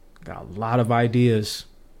got a lot of ideas,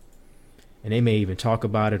 and they may even talk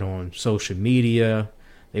about it on social media.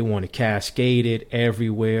 They want to cascade it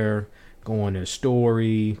everywhere, go on their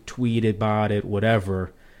story, tweet about it,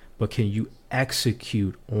 whatever. But can you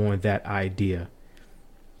execute on that idea?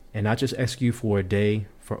 And not just execute for a day,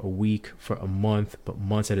 for a week, for a month, but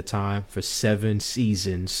months at a time, for 7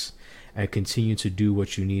 seasons, and continue to do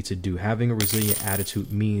what you need to do. Having a resilient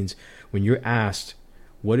attitude means when you're asked,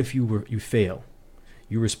 what if you fail?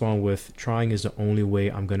 You respond with, trying is the only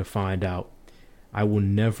way I'm going to find out. I will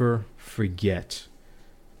never forget,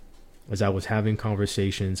 as I was having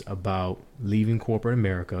conversations about leaving corporate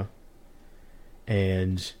America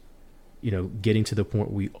and getting to the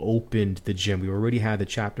point we opened the gym. We already had the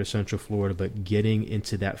chapter Central Florida, but getting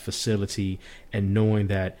into that facility and knowing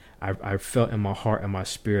that I felt in my heart and my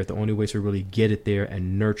spirit the only way to really get it there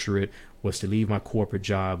and nurture it was to leave my corporate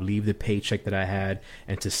job, leave the paycheck that I had,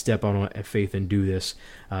 and to step out on faith and do this.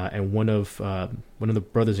 And one of the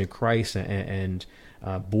brothers in Christ and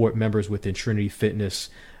board members within Trinity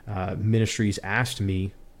Fitness Ministries asked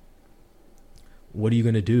me, what are you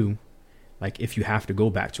going to do, like, if you have to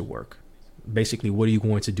go back to work? Basically, what are you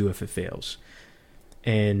going to do if it fails?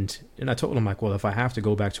 And I told him, like, well, if I have to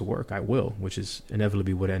go back to work, I will, which is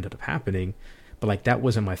inevitably what ended up happening. But like, that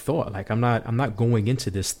wasn't my thought. Like, I'm not going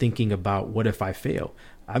into this thinking about what if I fail.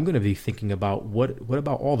 I'm going to be thinking about what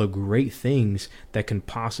about all the great things that can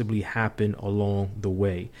possibly happen along the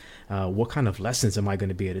way. What kind of lessons am I going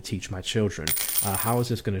to be able to teach my children? How is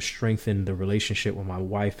this going to strengthen the relationship with my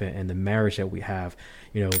wife and the marriage that we have?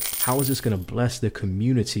 You know, how is this going to bless the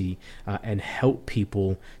community and help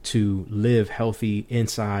people to live healthy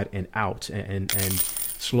inside and out and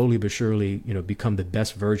slowly but surely, you know, become the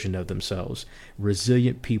best version of themselves.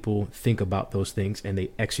 Resilient people think about those things and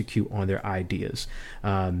they execute on their ideas.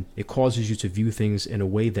 It causes you to view things in a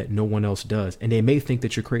way that no one else does. And they may think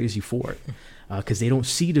that you're crazy for it because they don't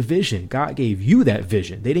see the vision. God gave you that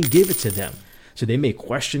vision. They didn't give it to them. So they may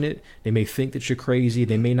question it. They may think that you're crazy.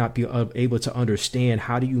 They may not be able to understand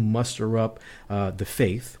how do you muster up the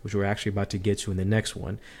faith, which we're actually about to get to in the next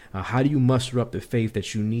one. How do you muster up the faith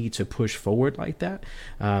that you need to push forward like that?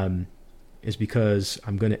 Is because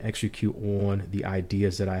I'm going to execute on the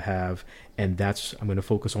ideas that I have. And I'm going to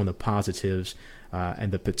focus on the positives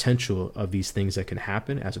and the potential of these things that can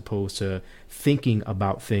happen, as opposed to thinking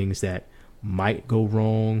about things that might go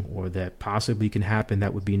wrong or that possibly can happen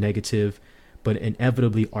that would be negative, but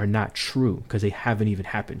inevitably are not true because they haven't even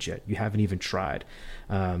happened yet. You haven't even tried.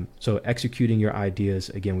 So executing your ideas,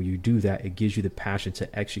 again, when you do that, it gives you the passion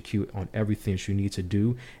to execute on everything that you need to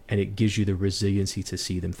do, and it gives you the resiliency to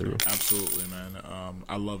see them through. Absolutely, man.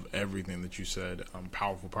 I love everything that you said.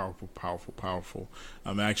 Powerful, powerful, powerful, powerful.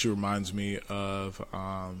 It actually reminds me of,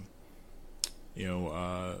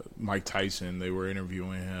 Mike Tyson. They were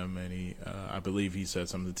interviewing him, and I believe he said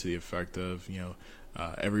something to the effect of,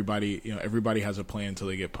 everybody has a plan until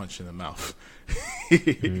they get punched in the mouth.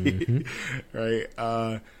 Mm-hmm. Right.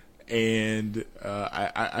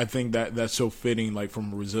 I think that's so fitting, like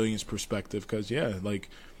from a resilience perspective, because like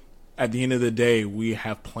at the end of the day, we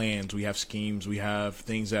have plans, we have schemes, we have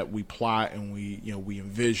things that we plot and we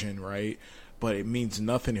envision, right? But it means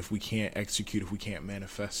nothing if we can't execute, if we can't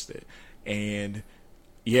manifest it. And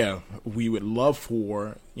yeah, we would love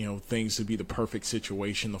for, things to be the perfect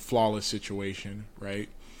situation, the flawless situation, right?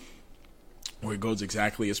 Where it goes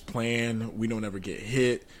exactly as planned. We don't ever get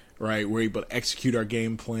hit, right? We're able to execute our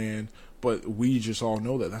game plan. But we just all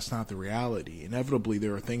know that that's not the reality. Inevitably,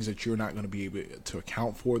 there are things that you're not going to be able to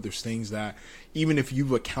account for. There's things that, even if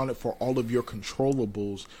you've accounted for all of your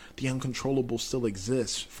controllables, the uncontrollable still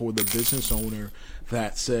exists for the business owner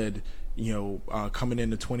that said, coming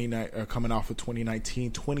off of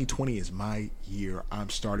 2019, 2020 is my year.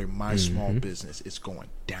 I'm starting my small business. It's going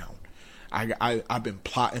down. I've been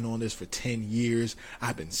plotting on this for 10 years.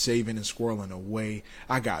 I've been saving and squirreling away.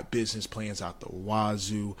 I got business plans out the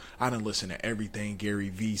wazoo. I done listened to everything Gary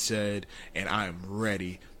Vee said, and I am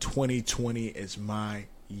ready. 2020 is my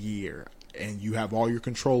year. And you have all your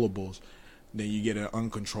controllables. Then you get an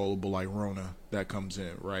uncontrollable like Rona that comes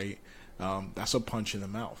in, right? That's a punch in the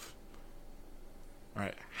mouth.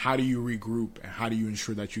 Right? How do you regroup, and how do you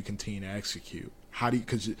ensure that you continue to execute?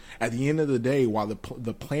 Because at the end of the day, while the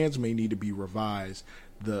plans may need to be revised,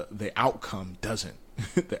 the outcome doesn't.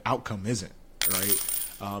 The outcome isn't, right?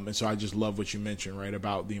 And so I just love what you mentioned, right,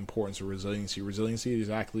 about the importance of resiliency. Resiliency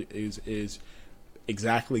is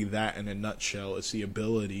exactly that in a nutshell. It's the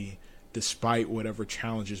ability, despite whatever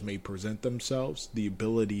challenges may present themselves, the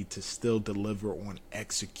ability to still deliver on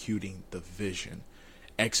executing the vision.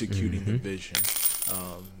 The vision.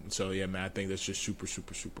 So yeah, man, I think that's just super,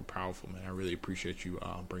 super, super powerful, man. I really appreciate you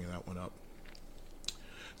bringing that one up.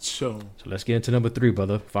 So let's get into number 3,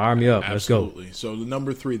 brother. Fire me up. Absolutely. Let's go. So the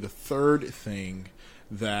number 3, the third thing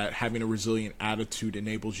that having a resilient attitude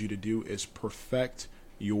enables you to do is perfect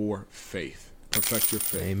your faith. Perfect your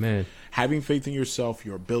faith. Amen. Having faith in yourself,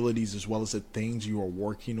 your abilities, as well as the things you are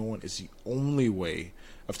working on is the only way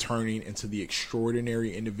of turning into the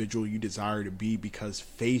extraordinary individual you desire to be, because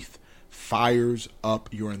faith fires up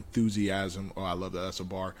your enthusiasm. Oh, I love that. That's a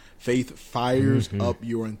bar. Faith fires up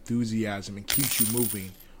your enthusiasm and keeps you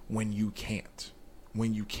moving when you can't.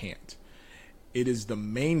 It is the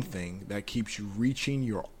main thing that keeps you reaching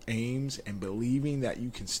your aims and believing that you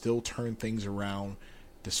can still turn things around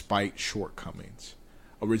despite shortcomings.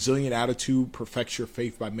 A resilient attitude perfects your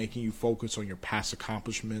faith by making you focus on your past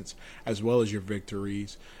accomplishments as well as your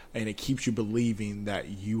victories, and it keeps you believing that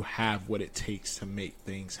you have what it takes to make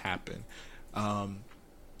things happen.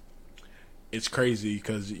 It's crazy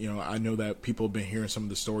because, I know that people have been hearing some of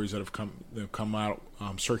the stories that have come out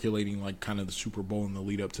circulating, like kind of the Super Bowl and the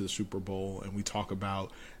lead up to the Super Bowl, and we talk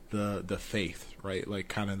about the faith, right? Like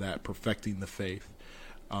kind of that perfecting the faith.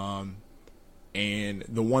 And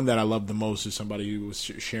the one that I love the most is somebody who was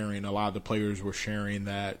sharing, a lot of the players were sharing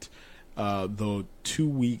that the 2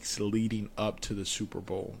 weeks leading up to the Super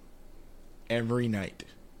Bowl, every night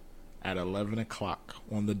at 11 o'clock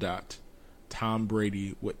on the dot, Tom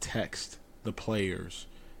Brady would text the players,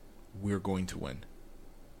 "We're going to win.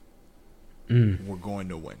 We're going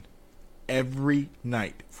to win." Every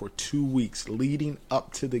night for 2 weeks leading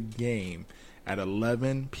up to the game at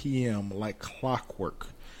 11 p.m. like clockwork,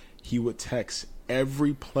 he would text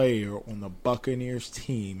every player on the Buccaneers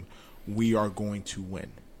team, "We are going to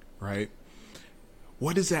win," right?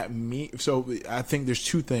 What does that mean? So I think there's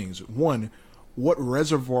two things. One, what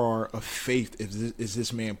reservoir of faith is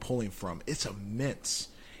this man pulling from? It's immense.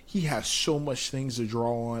 He has so much things to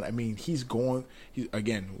draw on. I mean,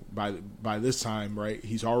 again, by this time, right,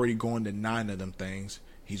 he's already going to 9 of them things.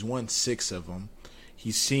 He's won 6 of them.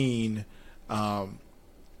 He's seen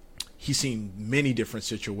many different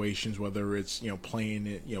situations, whether it's playing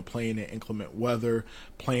in inclement weather,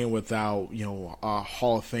 playing without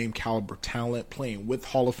Hall of Fame caliber talent, playing with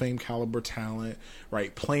Hall of Fame caliber talent,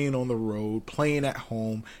 right? Playing on the road, playing at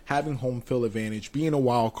home, having home field advantage, being a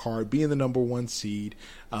wild card, being the number 1 seed,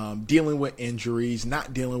 dealing with injuries,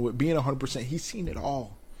 not dealing with being 100%. He's seen it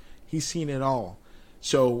all. He's seen it all.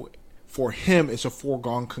 So for him, it's a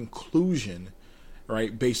foregone conclusion,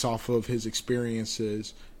 right? Based off of his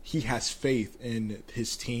experiences. He has faith in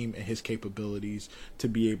his team and his capabilities to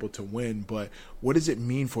be able to win. But what does it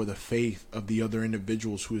mean for the faith of the other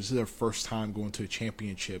individuals who is their first time going to a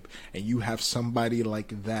championship, and you have somebody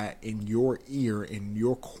like that in your ear, in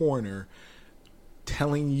your corner,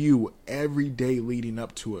 telling you every day leading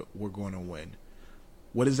up to it, "We're going to win"?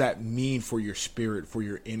 What does that mean for your spirit, for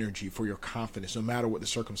your energy, for your confidence, no matter what the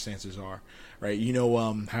circumstances are, right?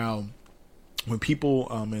 How when people,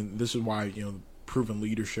 and this is why, proven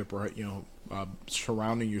leadership, right?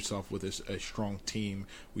 Surrounding yourself with a strong team.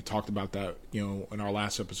 We talked about that, in our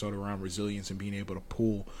last episode around resilience and being able to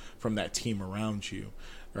pull from that team around you,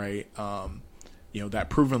 right? That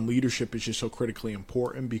proven leadership is just so critically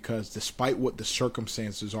important because despite what the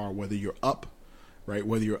circumstances are, whether you're up, right?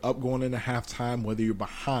 Whether you're up going into halftime, whether you're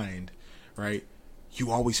behind, right?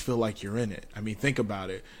 You always feel like you're in it. I mean, think about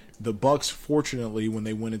it. The Bucs, fortunately, when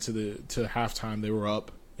they went into halftime, they were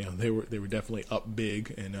up. They were definitely up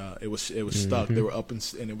big, and it was stuck. They were up and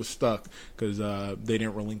it was stuck because they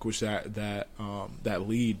didn't relinquish that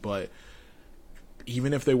lead. But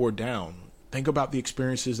even if they were down, think about the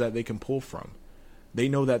experiences that they can pull from. They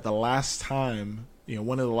know that the last time,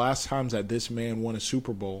 one of the last times that this man won a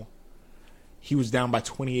Super Bowl, he was down by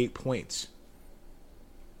 28 points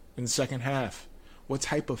in the second half. What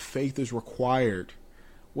type of faith is required?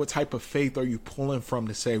 What type of faith are you pulling from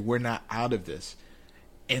to say we're not out of this?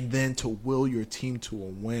 And then to will your team to a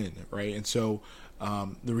win, right? And so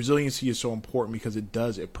the resiliency is so important because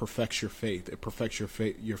it perfects your faith. It perfects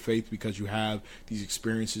your faith because you have these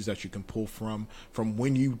experiences that you can pull from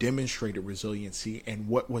when you demonstrated resiliency and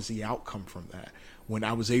what was the outcome from that. When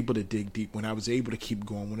I was able to dig deep, when I was able to keep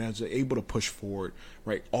going, when I was able to push forward,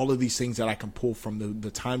 right? All of these things that I can pull from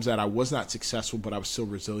the times that I was not successful, but I was still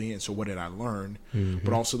resilient. So what did I learn?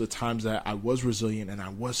 But also the times that I was resilient and I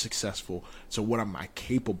was successful. So what am I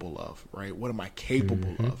capable of, right? What am I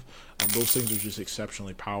capable of? Those things are just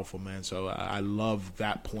exceptionally powerful, man. So I love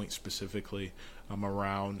that point specifically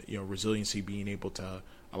around resiliency being able to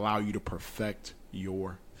allow you to perfect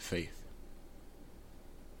your faith.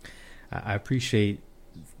 I appreciate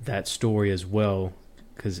that story as well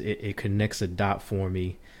because it connects a dot for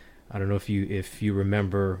me. I don't know if you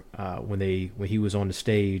remember when he was on the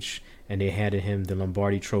stage and they handed him the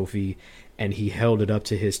Lombardi Trophy and he held it up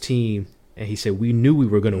to his team and he said, "We knew we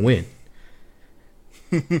were going to win."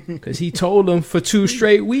 Because he told them for 2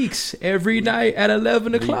 straight weeks, every night at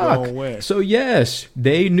 11 o'clock. So yes,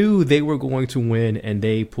 they knew they were going to win and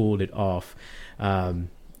they pulled it off.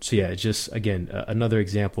 So yeah, just again, another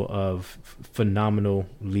example of phenomenal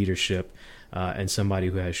leadership and somebody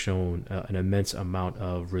who has shown an immense amount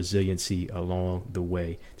of resiliency along the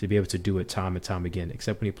way to be able to do it time and time again,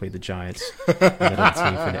 except when he played the Giants, another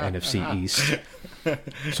team from the NFC East.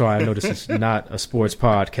 Sorry, I know this is not a sports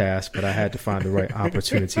podcast, but I had to find the right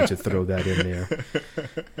opportunity to throw that in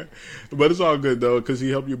there. But it's all good, though, because he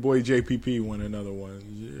helped your boy JPP win another one.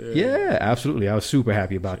 Yeah, absolutely. I was super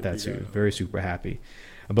happy about that, too. Very super happy.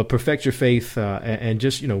 But perfect your faith and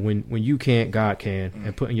just, when you can't, God can,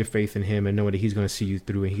 and putting your faith in him and knowing that he's going to see you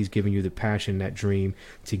through and he's giving you the passion, that dream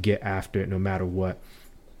to get after it no matter what.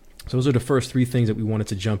 So those are the first 3 things that we wanted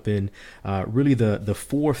to jump in. Really, the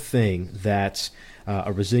fourth thing that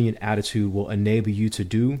a resilient attitude will enable you to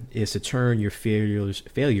do is to turn your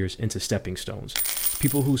failures into stepping stones.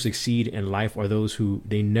 People who succeed in life are those who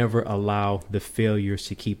they never allow the failures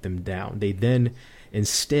to keep them down. They then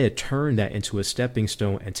Instead, turn that into a stepping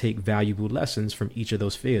stone and take valuable lessons from each of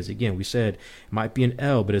those failures. Again, we said it might be an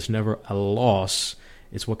L, but it's never a loss.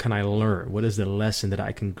 It's what can I learn? What is the lesson that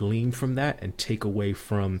I can glean from that and take away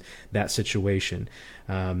from that situation?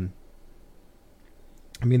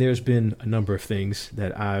 There's been a number of things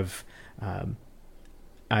that I've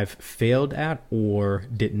failed at or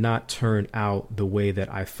did not turn out the way that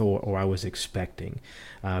I thought or I was expecting.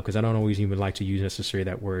 Because I don't always even like to use necessarily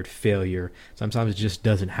that word failure. Sometimes it just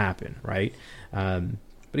doesn't happen, right?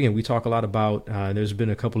 But again, we talk a lot about, there's been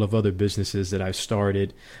a couple of other businesses that I've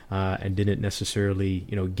started and didn't necessarily,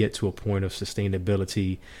 get to a point of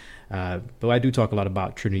sustainability. But I do talk a lot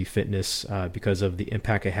about Trinity Fitness because of the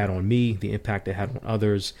impact it had on me, the impact it had on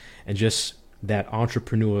others, and just that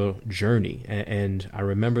entrepreneurial journey. And I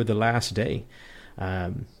remember the last day,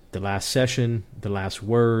 the last session, the last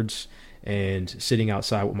words, and sitting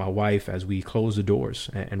outside with my wife as we closed the doors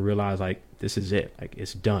and realized, like, this is it, like,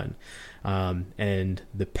 it's done. And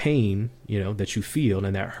the pain, that you feel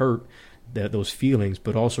and that hurt, those feelings,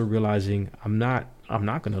 but also realizing I'm not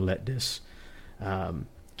going to let this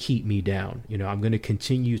keep me down. I'm going to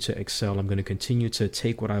continue to excel. I'm going to continue to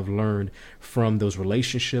take what I've learned from those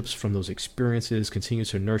relationships, from those experiences, continue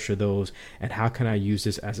to nurture those. And how can I use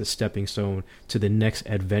this as a stepping stone to the next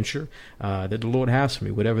adventure that the Lord has for me,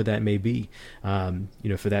 whatever that may be.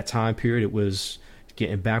 For that time period, it was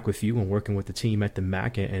getting back with you and working with the team at the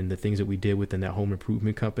MAC and the things that we did within that home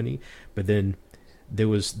improvement company. But then there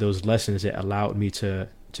was those lessons that allowed me to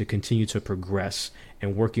continue to progress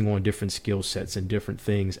and working on different skill sets and different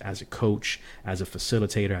things as a coach, as a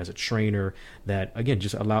facilitator, as a trainer, that again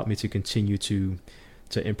just allowed me to continue to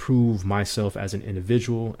improve myself as an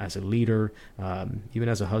individual, as a leader, even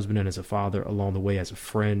as a husband and as a father along the way, as a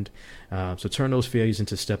friend. So turn those failures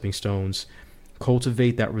into stepping stones.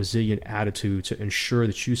 Cultivate that resilient attitude to ensure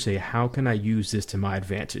that you say, how can I use this to my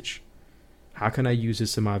advantage? How can I use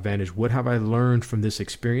this to my advantage? What have I learned from this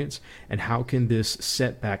experience? And how can this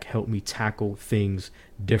setback help me tackle things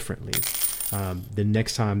differently? The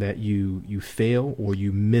next time that you fail or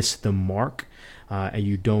you miss the mark and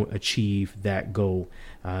you don't achieve that goal.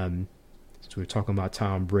 So we're talking about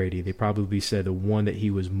Tom Brady. They probably said the one that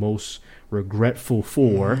he was most regretful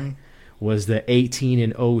for was the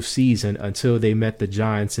 18-0 season until they met the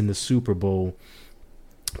Giants in the Super Bowl.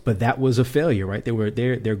 But that was a failure, right? They were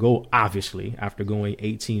their goal, obviously, after going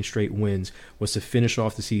 18 straight wins, was to finish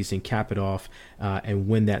off the season, cap it off, and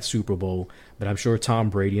win that Super Bowl. But I'm sure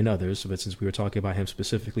Tom Brady and others, but since we were talking about him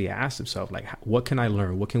specifically, asked himself, like, what can I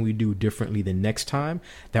learn? What can we do differently the next time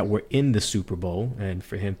that we're in the Super Bowl? And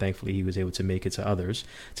for him, thankfully, he was able to make it to others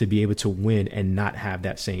to be able to win and not have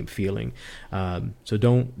that same feeling. So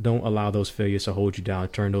don't allow those failures to hold you down.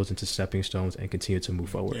 Turn those into stepping stones and continue to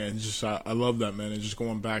move forward. Yeah, and just I love that, man. And just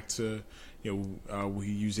going back to, we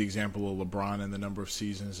use the example of LeBron and the number of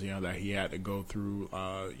seasons, that he had to go through,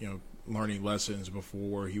 learning lessons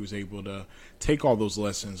before he was able to take all those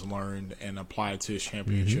lessons learned and apply it to his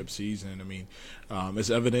championship season. I mean, it's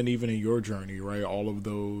evident even in your journey, right? All of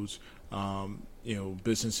those,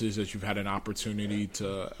 businesses that you've had an opportunity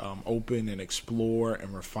to open and explore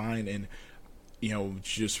and refine, and,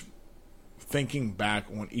 just thinking back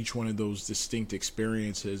on each one of those distinct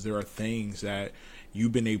experiences, there are things that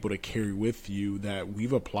you've been able to carry with you that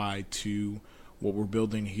we've applied to what we're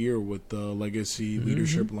building here with the Legacy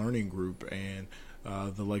Leadership Learning Group and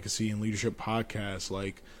the Legacy and Leadership Podcast,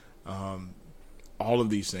 like all of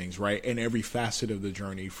these things, right? And every facet of the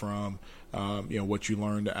journey, from what you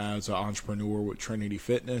learned as an entrepreneur with Trinity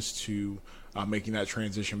Fitness to making that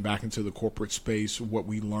transition back into the corporate space, what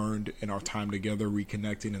we learned in our time together,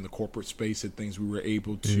 reconnecting in the corporate space, and things we were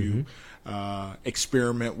able to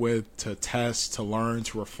experiment with, to test, to learn,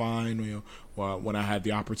 to refine. When I had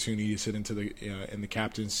the opportunity to sit into the in the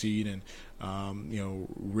captain's seat and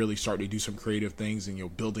really start to do some creative things,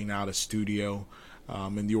 and building out a studio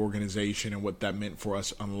in the organization, and what that meant for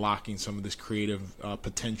us unlocking some of this creative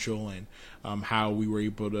potential, and how we were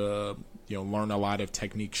able to learn a lot of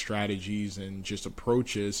technique, strategies, and just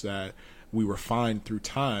approaches that we refined through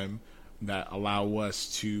time that allow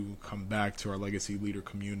us to come back to our legacy leader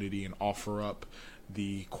community and offer up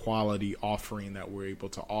the quality offering that we're able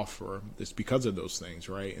to offer. It's because of those things,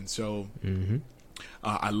 right? And so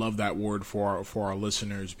I love that word for our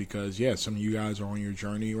listeners, because some of you guys are on your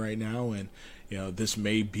journey right now, and this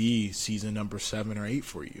may be season number 7 or 8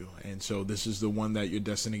 for you, and so this is the one that you're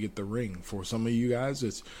destined to get the ring. For some of you guys,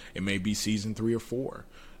 it may be season 3 or 4,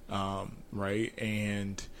 right?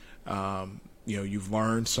 And you've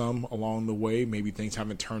learned some along the way. Maybe things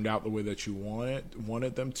haven't turned out the way that you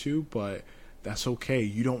wanted them to, but that's okay.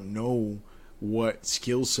 You don't know what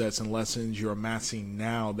skill sets and lessons you're amassing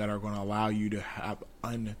now that are going to allow you to have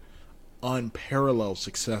unparalleled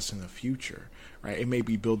success in the future, right? It may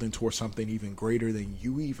be building towards something even greater than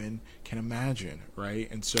you even can imagine, right?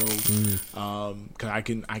 And so, cause I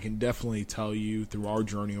can definitely tell you through our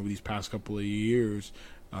journey over these past couple of years,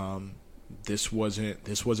 this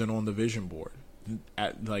wasn't on the vision board.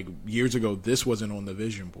 At like years ago, this wasn't on the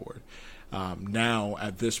vision board. Now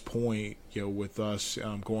at this point, with us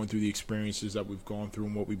going through the experiences that we've gone through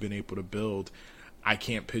and what we've been able to build, I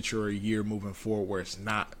can't picture a year moving forward where it's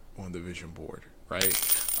not on the vision board, right?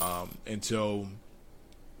 And so,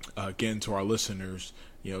 again, to our listeners,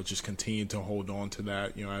 just continue to hold on to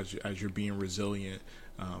that, as you're being resilient.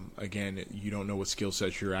 Again, you don't know what skill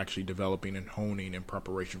sets you're actually developing and honing in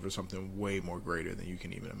preparation for something way more greater than you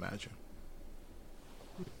can even imagine.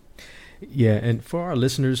 Yeah, and for our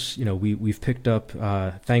listeners, we've picked up,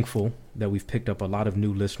 thankful that we've picked up a lot of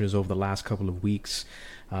new listeners over the last couple of weeks.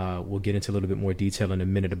 We'll get into a little bit more detail in a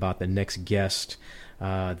minute about the next guest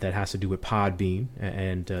that has to do with Podbean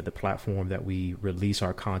and the platform that we release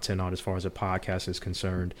our content on as far as a podcast is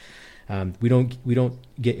concerned. We don't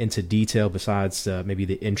get into detail besides maybe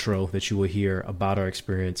the intro that you will hear about our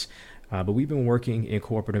experience. But we've been working in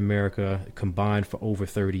corporate America combined for over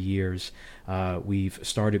 30 years. We've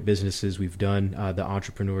started businesses. We've done the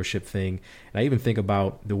entrepreneurship thing. And I even think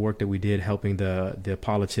about the work that we did helping the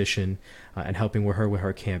politician and helping her with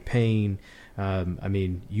her campaign. I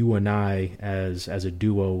mean, you and I as a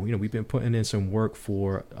duo, we've been putting in some work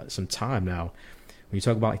for some time now. When you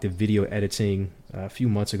talk about like the video editing, a few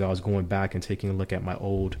months ago, I was going back and taking a look at my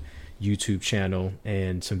old YouTube channel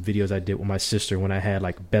and some videos I did with my sister when I had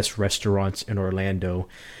like best restaurants in Orlando,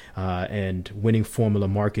 and winning formula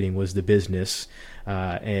marketing was the business,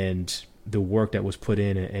 and the work that was put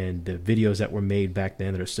in and the videos that were made back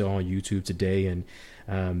then that are still on YouTube today.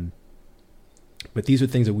 And, but these are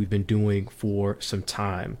things that we've been doing for some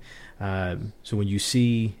time. So when you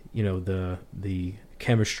see, the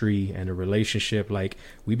chemistry and a relationship, like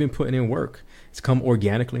we've been putting in work. It's come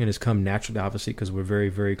organically and it's come naturally, obviously, because we're very,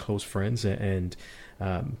 very close friends, and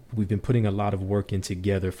we've been putting a lot of work in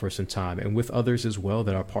together for some time, and with others as well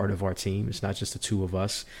that are part of our team. It's not just the two of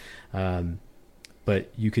us,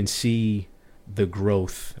 but you can see the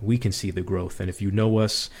growth. We can see the growth. And if you know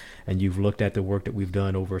us and you've looked at the work that we've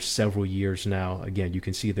done over several years now, again, you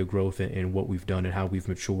can see the growth in what we've done and how we've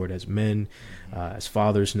matured as men, as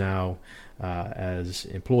fathers now, as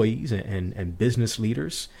employees and business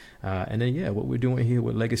leaders. And then, what we're doing here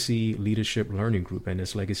with Legacy Leadership Learning Group and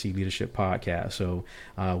this Legacy Leadership Podcast. So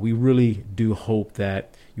we really do hope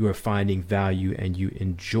that you are finding value and you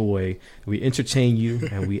enjoy. We entertain you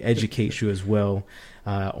and we educate you as well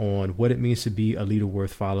on what it means to be a leader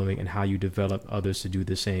worth following and how you develop others to do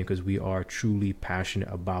the same, because we are truly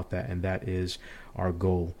passionate about that, and that is our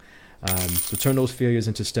goal. So turn those failures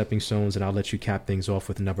into stepping stones, and I'll let you cap things off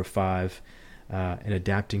with number 5, and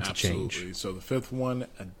adapting to change. So the 5th one,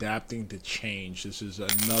 adapting to change. This is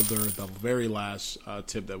the very last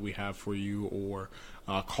tip that we have for you, or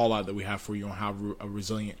call out that we have for you on how a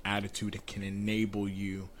resilient attitude can enable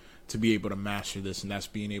you to be able to master this, and that's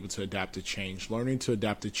being able to adapt to change. Learning to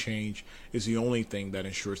adapt to change is the only thing that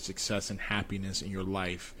ensures success and happiness in your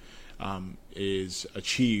life is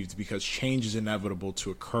achieved, because change is inevitable to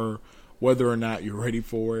occur whether or not you're ready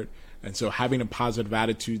for it. And so having a positive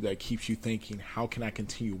attitude that keeps you thinking, how can I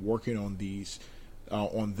continue working on this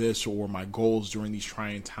or my goals during these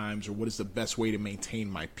trying times, or what is the best way to maintain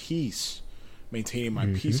my peace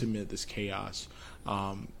amid this chaos,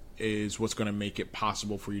 is what's going to make it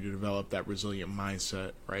possible for you to develop that resilient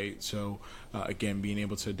mindset, right? So again, being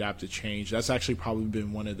able to adapt to change, that's actually probably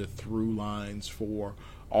been one of the through lines for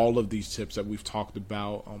all of these tips that we've talked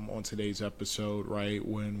about on today's episode, right?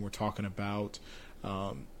 When we're talking about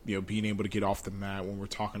being able to get off the mat, when we're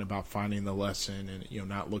talking about finding the lesson and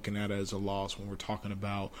not looking at it as a loss, when we're talking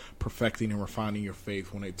about perfecting and refining your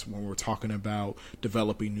faith, when we're talking about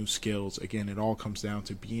developing new skills. Again, it all comes down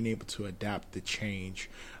to being able to adapt to change.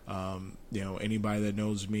 Anybody that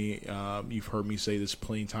knows me, you've heard me say this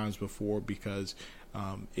plenty times before, because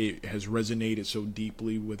it has resonated so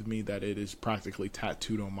deeply with me that it is practically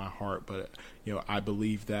tattooed on my heart. But I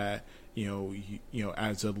believe that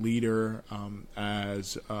as a leader,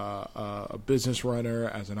 as a business runner,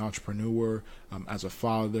 as an entrepreneur, as a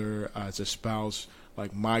father, as a spouse,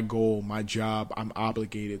 like my goal, my job, I'm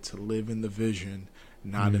obligated to live in the vision,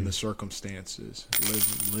 not in the circumstances.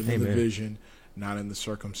 Live in the vision, not in the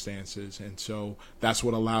circumstances. And so that's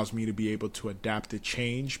what allows me to be able to adapt to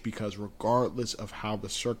change, because regardless of how the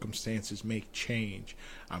circumstances may change,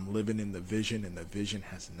 I'm living in the vision, and the vision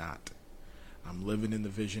has not. I'm living in the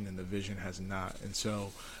vision, and the vision has not. And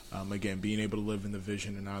so, again, being able to live in the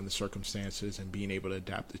vision and not in the circumstances, and being able to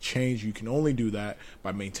adapt to change, you can only do that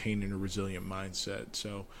by maintaining a resilient mindset.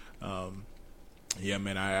 So, yeah,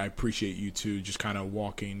 man, I appreciate you too, just kind of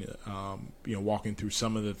walking through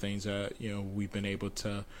some of the things that, we've been able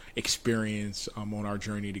to experience on our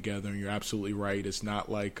journey together. And you're absolutely right. It's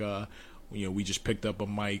not like, we just picked up a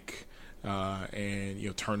mic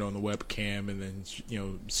and turned on the webcam and then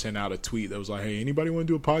sent out a tweet that was like, hey, anybody want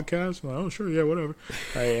to do a podcast? I'm like, oh, sure, yeah, whatever.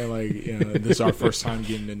 Right? And this is our first time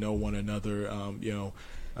getting to know one another.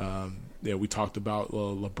 We talked about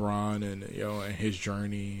LeBron and his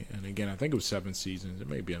journey, and again, I think it was 7 seasons. It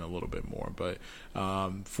may have been a little bit more, but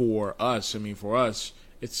for us,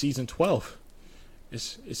 it's season 12.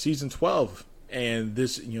 It's season 12, and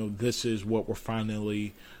this is what we're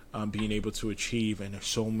finally being able to achieve. And there's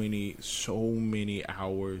so many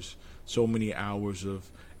hours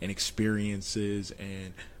of and experiences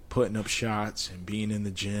and putting up shots and being in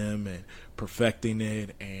the gym and perfecting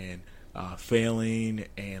it and failing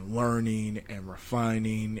and learning and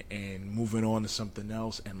refining and moving on to something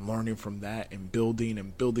else and learning from that and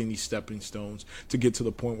building these stepping stones to get to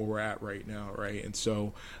the point where we're at right now, right? And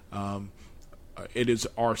so it is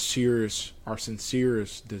our sincerest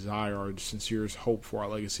desire, our sincerest hope for our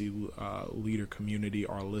legacy leader community,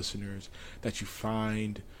 our listeners, that you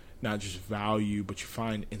find not just value, but you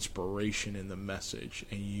find inspiration in the message,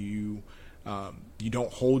 and you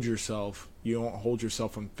don't hold yourself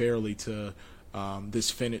unfairly to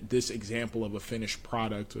this example of a finished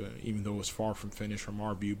product, even though it's far from finished from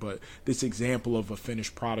our view, but this example of a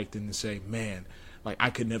finished product, and to say, man, like, I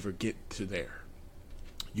could never get to there.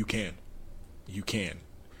 You can. Amen.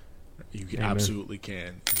 Absolutely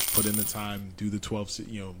can. Just put in the time, do the 12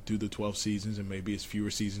 seasons, and maybe it's fewer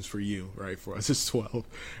seasons for you, right? For us, it's 12,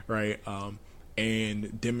 right?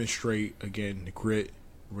 And demonstrate, again, the grit,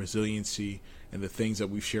 resiliency, and the things that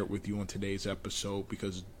we've shared with you on today's episode,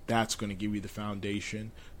 because that's going to give you the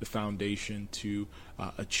foundation to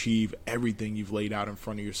achieve everything you've laid out in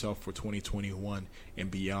front of yourself for 2021 and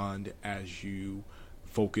beyond, as you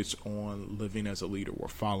focus on living as a leader or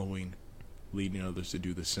following, leading others to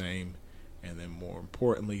do the same, and then more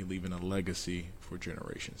importantly, leaving a legacy for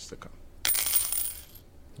generations to come.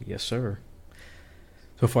 Yes, sir.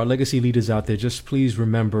 So for our legacy leaders out there, just please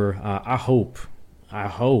remember, I hope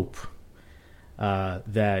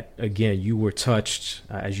that, again, you were touched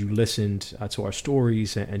as you listened to our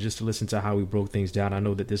stories and just to listen to how we broke things down. I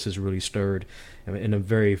know that this has really stirred in a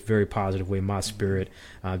very, very positive way my spirit,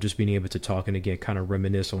 just being able to talk and, again, kind of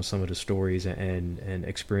reminisce on some of the stories and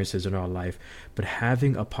experiences in our life. But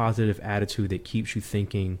having a positive attitude that keeps you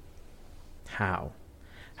thinking, how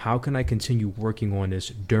can I continue working on this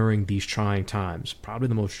during these trying times? Probably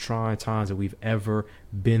the most trying times that we've ever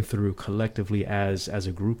been through collectively as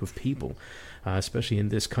a group of people, especially in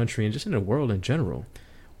this country and just in the world in general.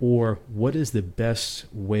 Or what is the best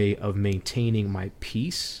way of maintaining my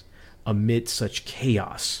peace amid such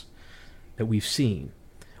chaos that we've seen?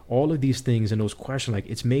 All of these things and those questions, like,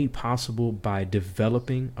 it's made possible by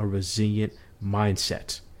developing a resilient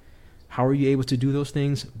mindset. How are you able to do those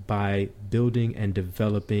things? By building and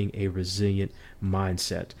developing a resilient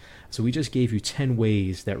mindset. So we just gave you 10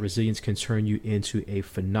 ways that resilience can turn you into a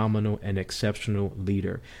phenomenal and exceptional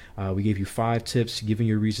leader. We gave you 5 tips, giving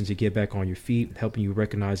you a reason to get back on your feet, helping you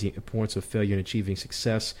recognize the importance of failure in achieving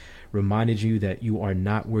success, reminded you that you are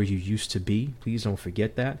not where you used to be. Please don't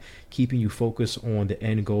forget that. Keeping you focused on the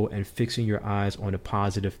end goal and fixing your eyes on the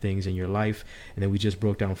positive things in your life. And then we just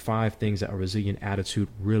broke down 5 things that a resilient attitude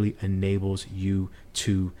really enables you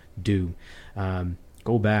to do.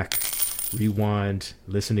 Go back, rewind,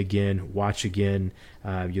 listen again, watch again.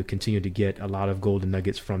 You'll continue to get a lot of golden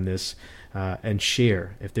nuggets from this, and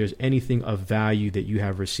share. If there's anything of value that you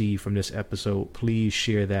have received from this episode, please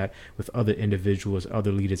share that with other individuals,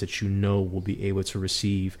 other leaders that you know will be able to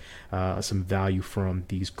receive some value from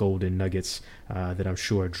these golden nuggets that I'm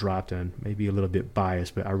sure are dropped, and maybe a little bit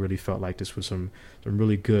biased, but I really felt like this was some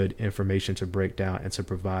really good information to break down and to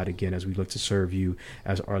provide, again, as we look to serve you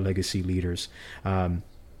as our legacy leaders.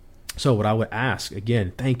 So what I would ask,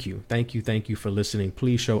 again, thank you for listening.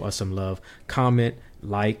 Please show us some love. Comment,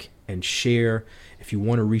 like, and share. If you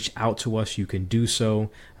want to reach out to us, you can do so.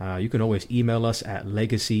 You can always email us at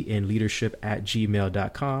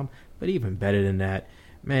legacyinleadership@gmail.com. But even better than that,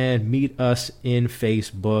 man, meet us in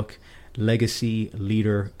Facebook. Legacy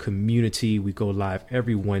Leader Community. We go live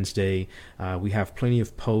every Wednesday. We have plenty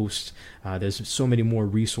of posts. There's so many more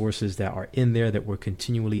resources that are in there that we're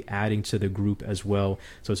continually adding to the group as well.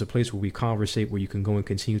 So it's a place where we conversate, where you can go and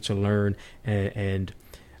continue to learn and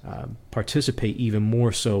participate even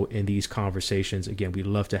more so in these conversations. Again, we'd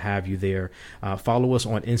love to have you there. Follow us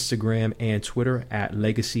on Instagram and Twitter at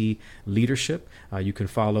Legacy Leadership. You can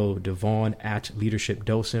follow Devon at Leadership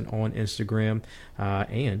Docent on Instagram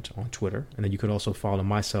and on Twitter. And then you can also follow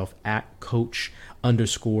myself at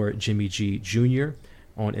Coach_Jimmy G Jr.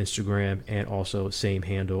 on Instagram, and also same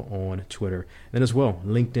handle on Twitter. And then as well,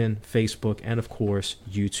 LinkedIn, Facebook, and of course,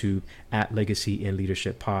 YouTube at Legacy in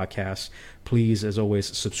Leadership Podcast. Please, as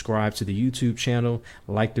always, subscribe to the YouTube channel,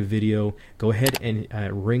 like the video, go ahead and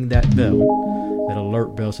ring that bell, that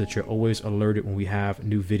alert bell, so that you're always alerted when we have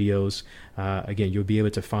new videos. Again, you'll be able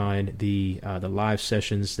to find the live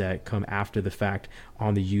sessions that come after the fact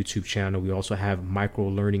on the YouTube channel. We also have micro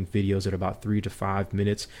learning videos at about 3 to 5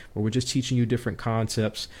 minutes, where we're just teaching you different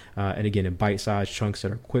concepts, and again, in bite-sized chunks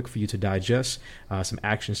that are quick for you to digest, some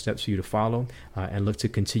action steps for you to follow, and look to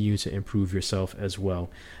continue to improve yourself as well.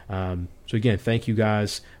 So again, thank you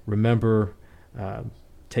guys. Remember,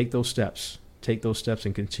 take those steps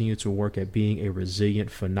and continue to work at being a resilient,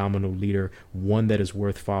 phenomenal leader, one that is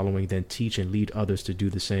worth following, then teach and lead others to do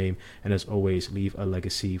the same. And as always, leave a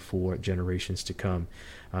legacy for generations to come.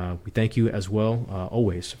 We thank you as well,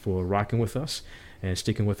 always, for rocking with us and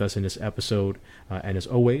sticking with us in this episode. And as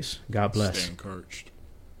always, God bless. Stay encouraged.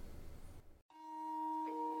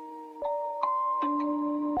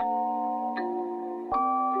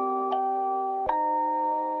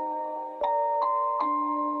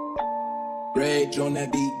 Rage on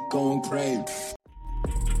that beat, going crazy.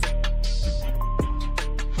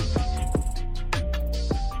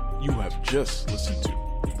 You have just listened to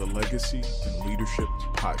the Legacy and Leadership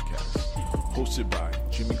Podcast, hosted by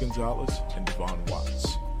Jimmy Gonzalez and Devon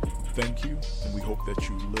Watts. Thank you, and we hope that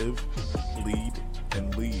you live, lead,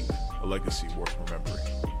 and leave a legacy worth remembering.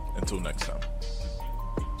 Until next time.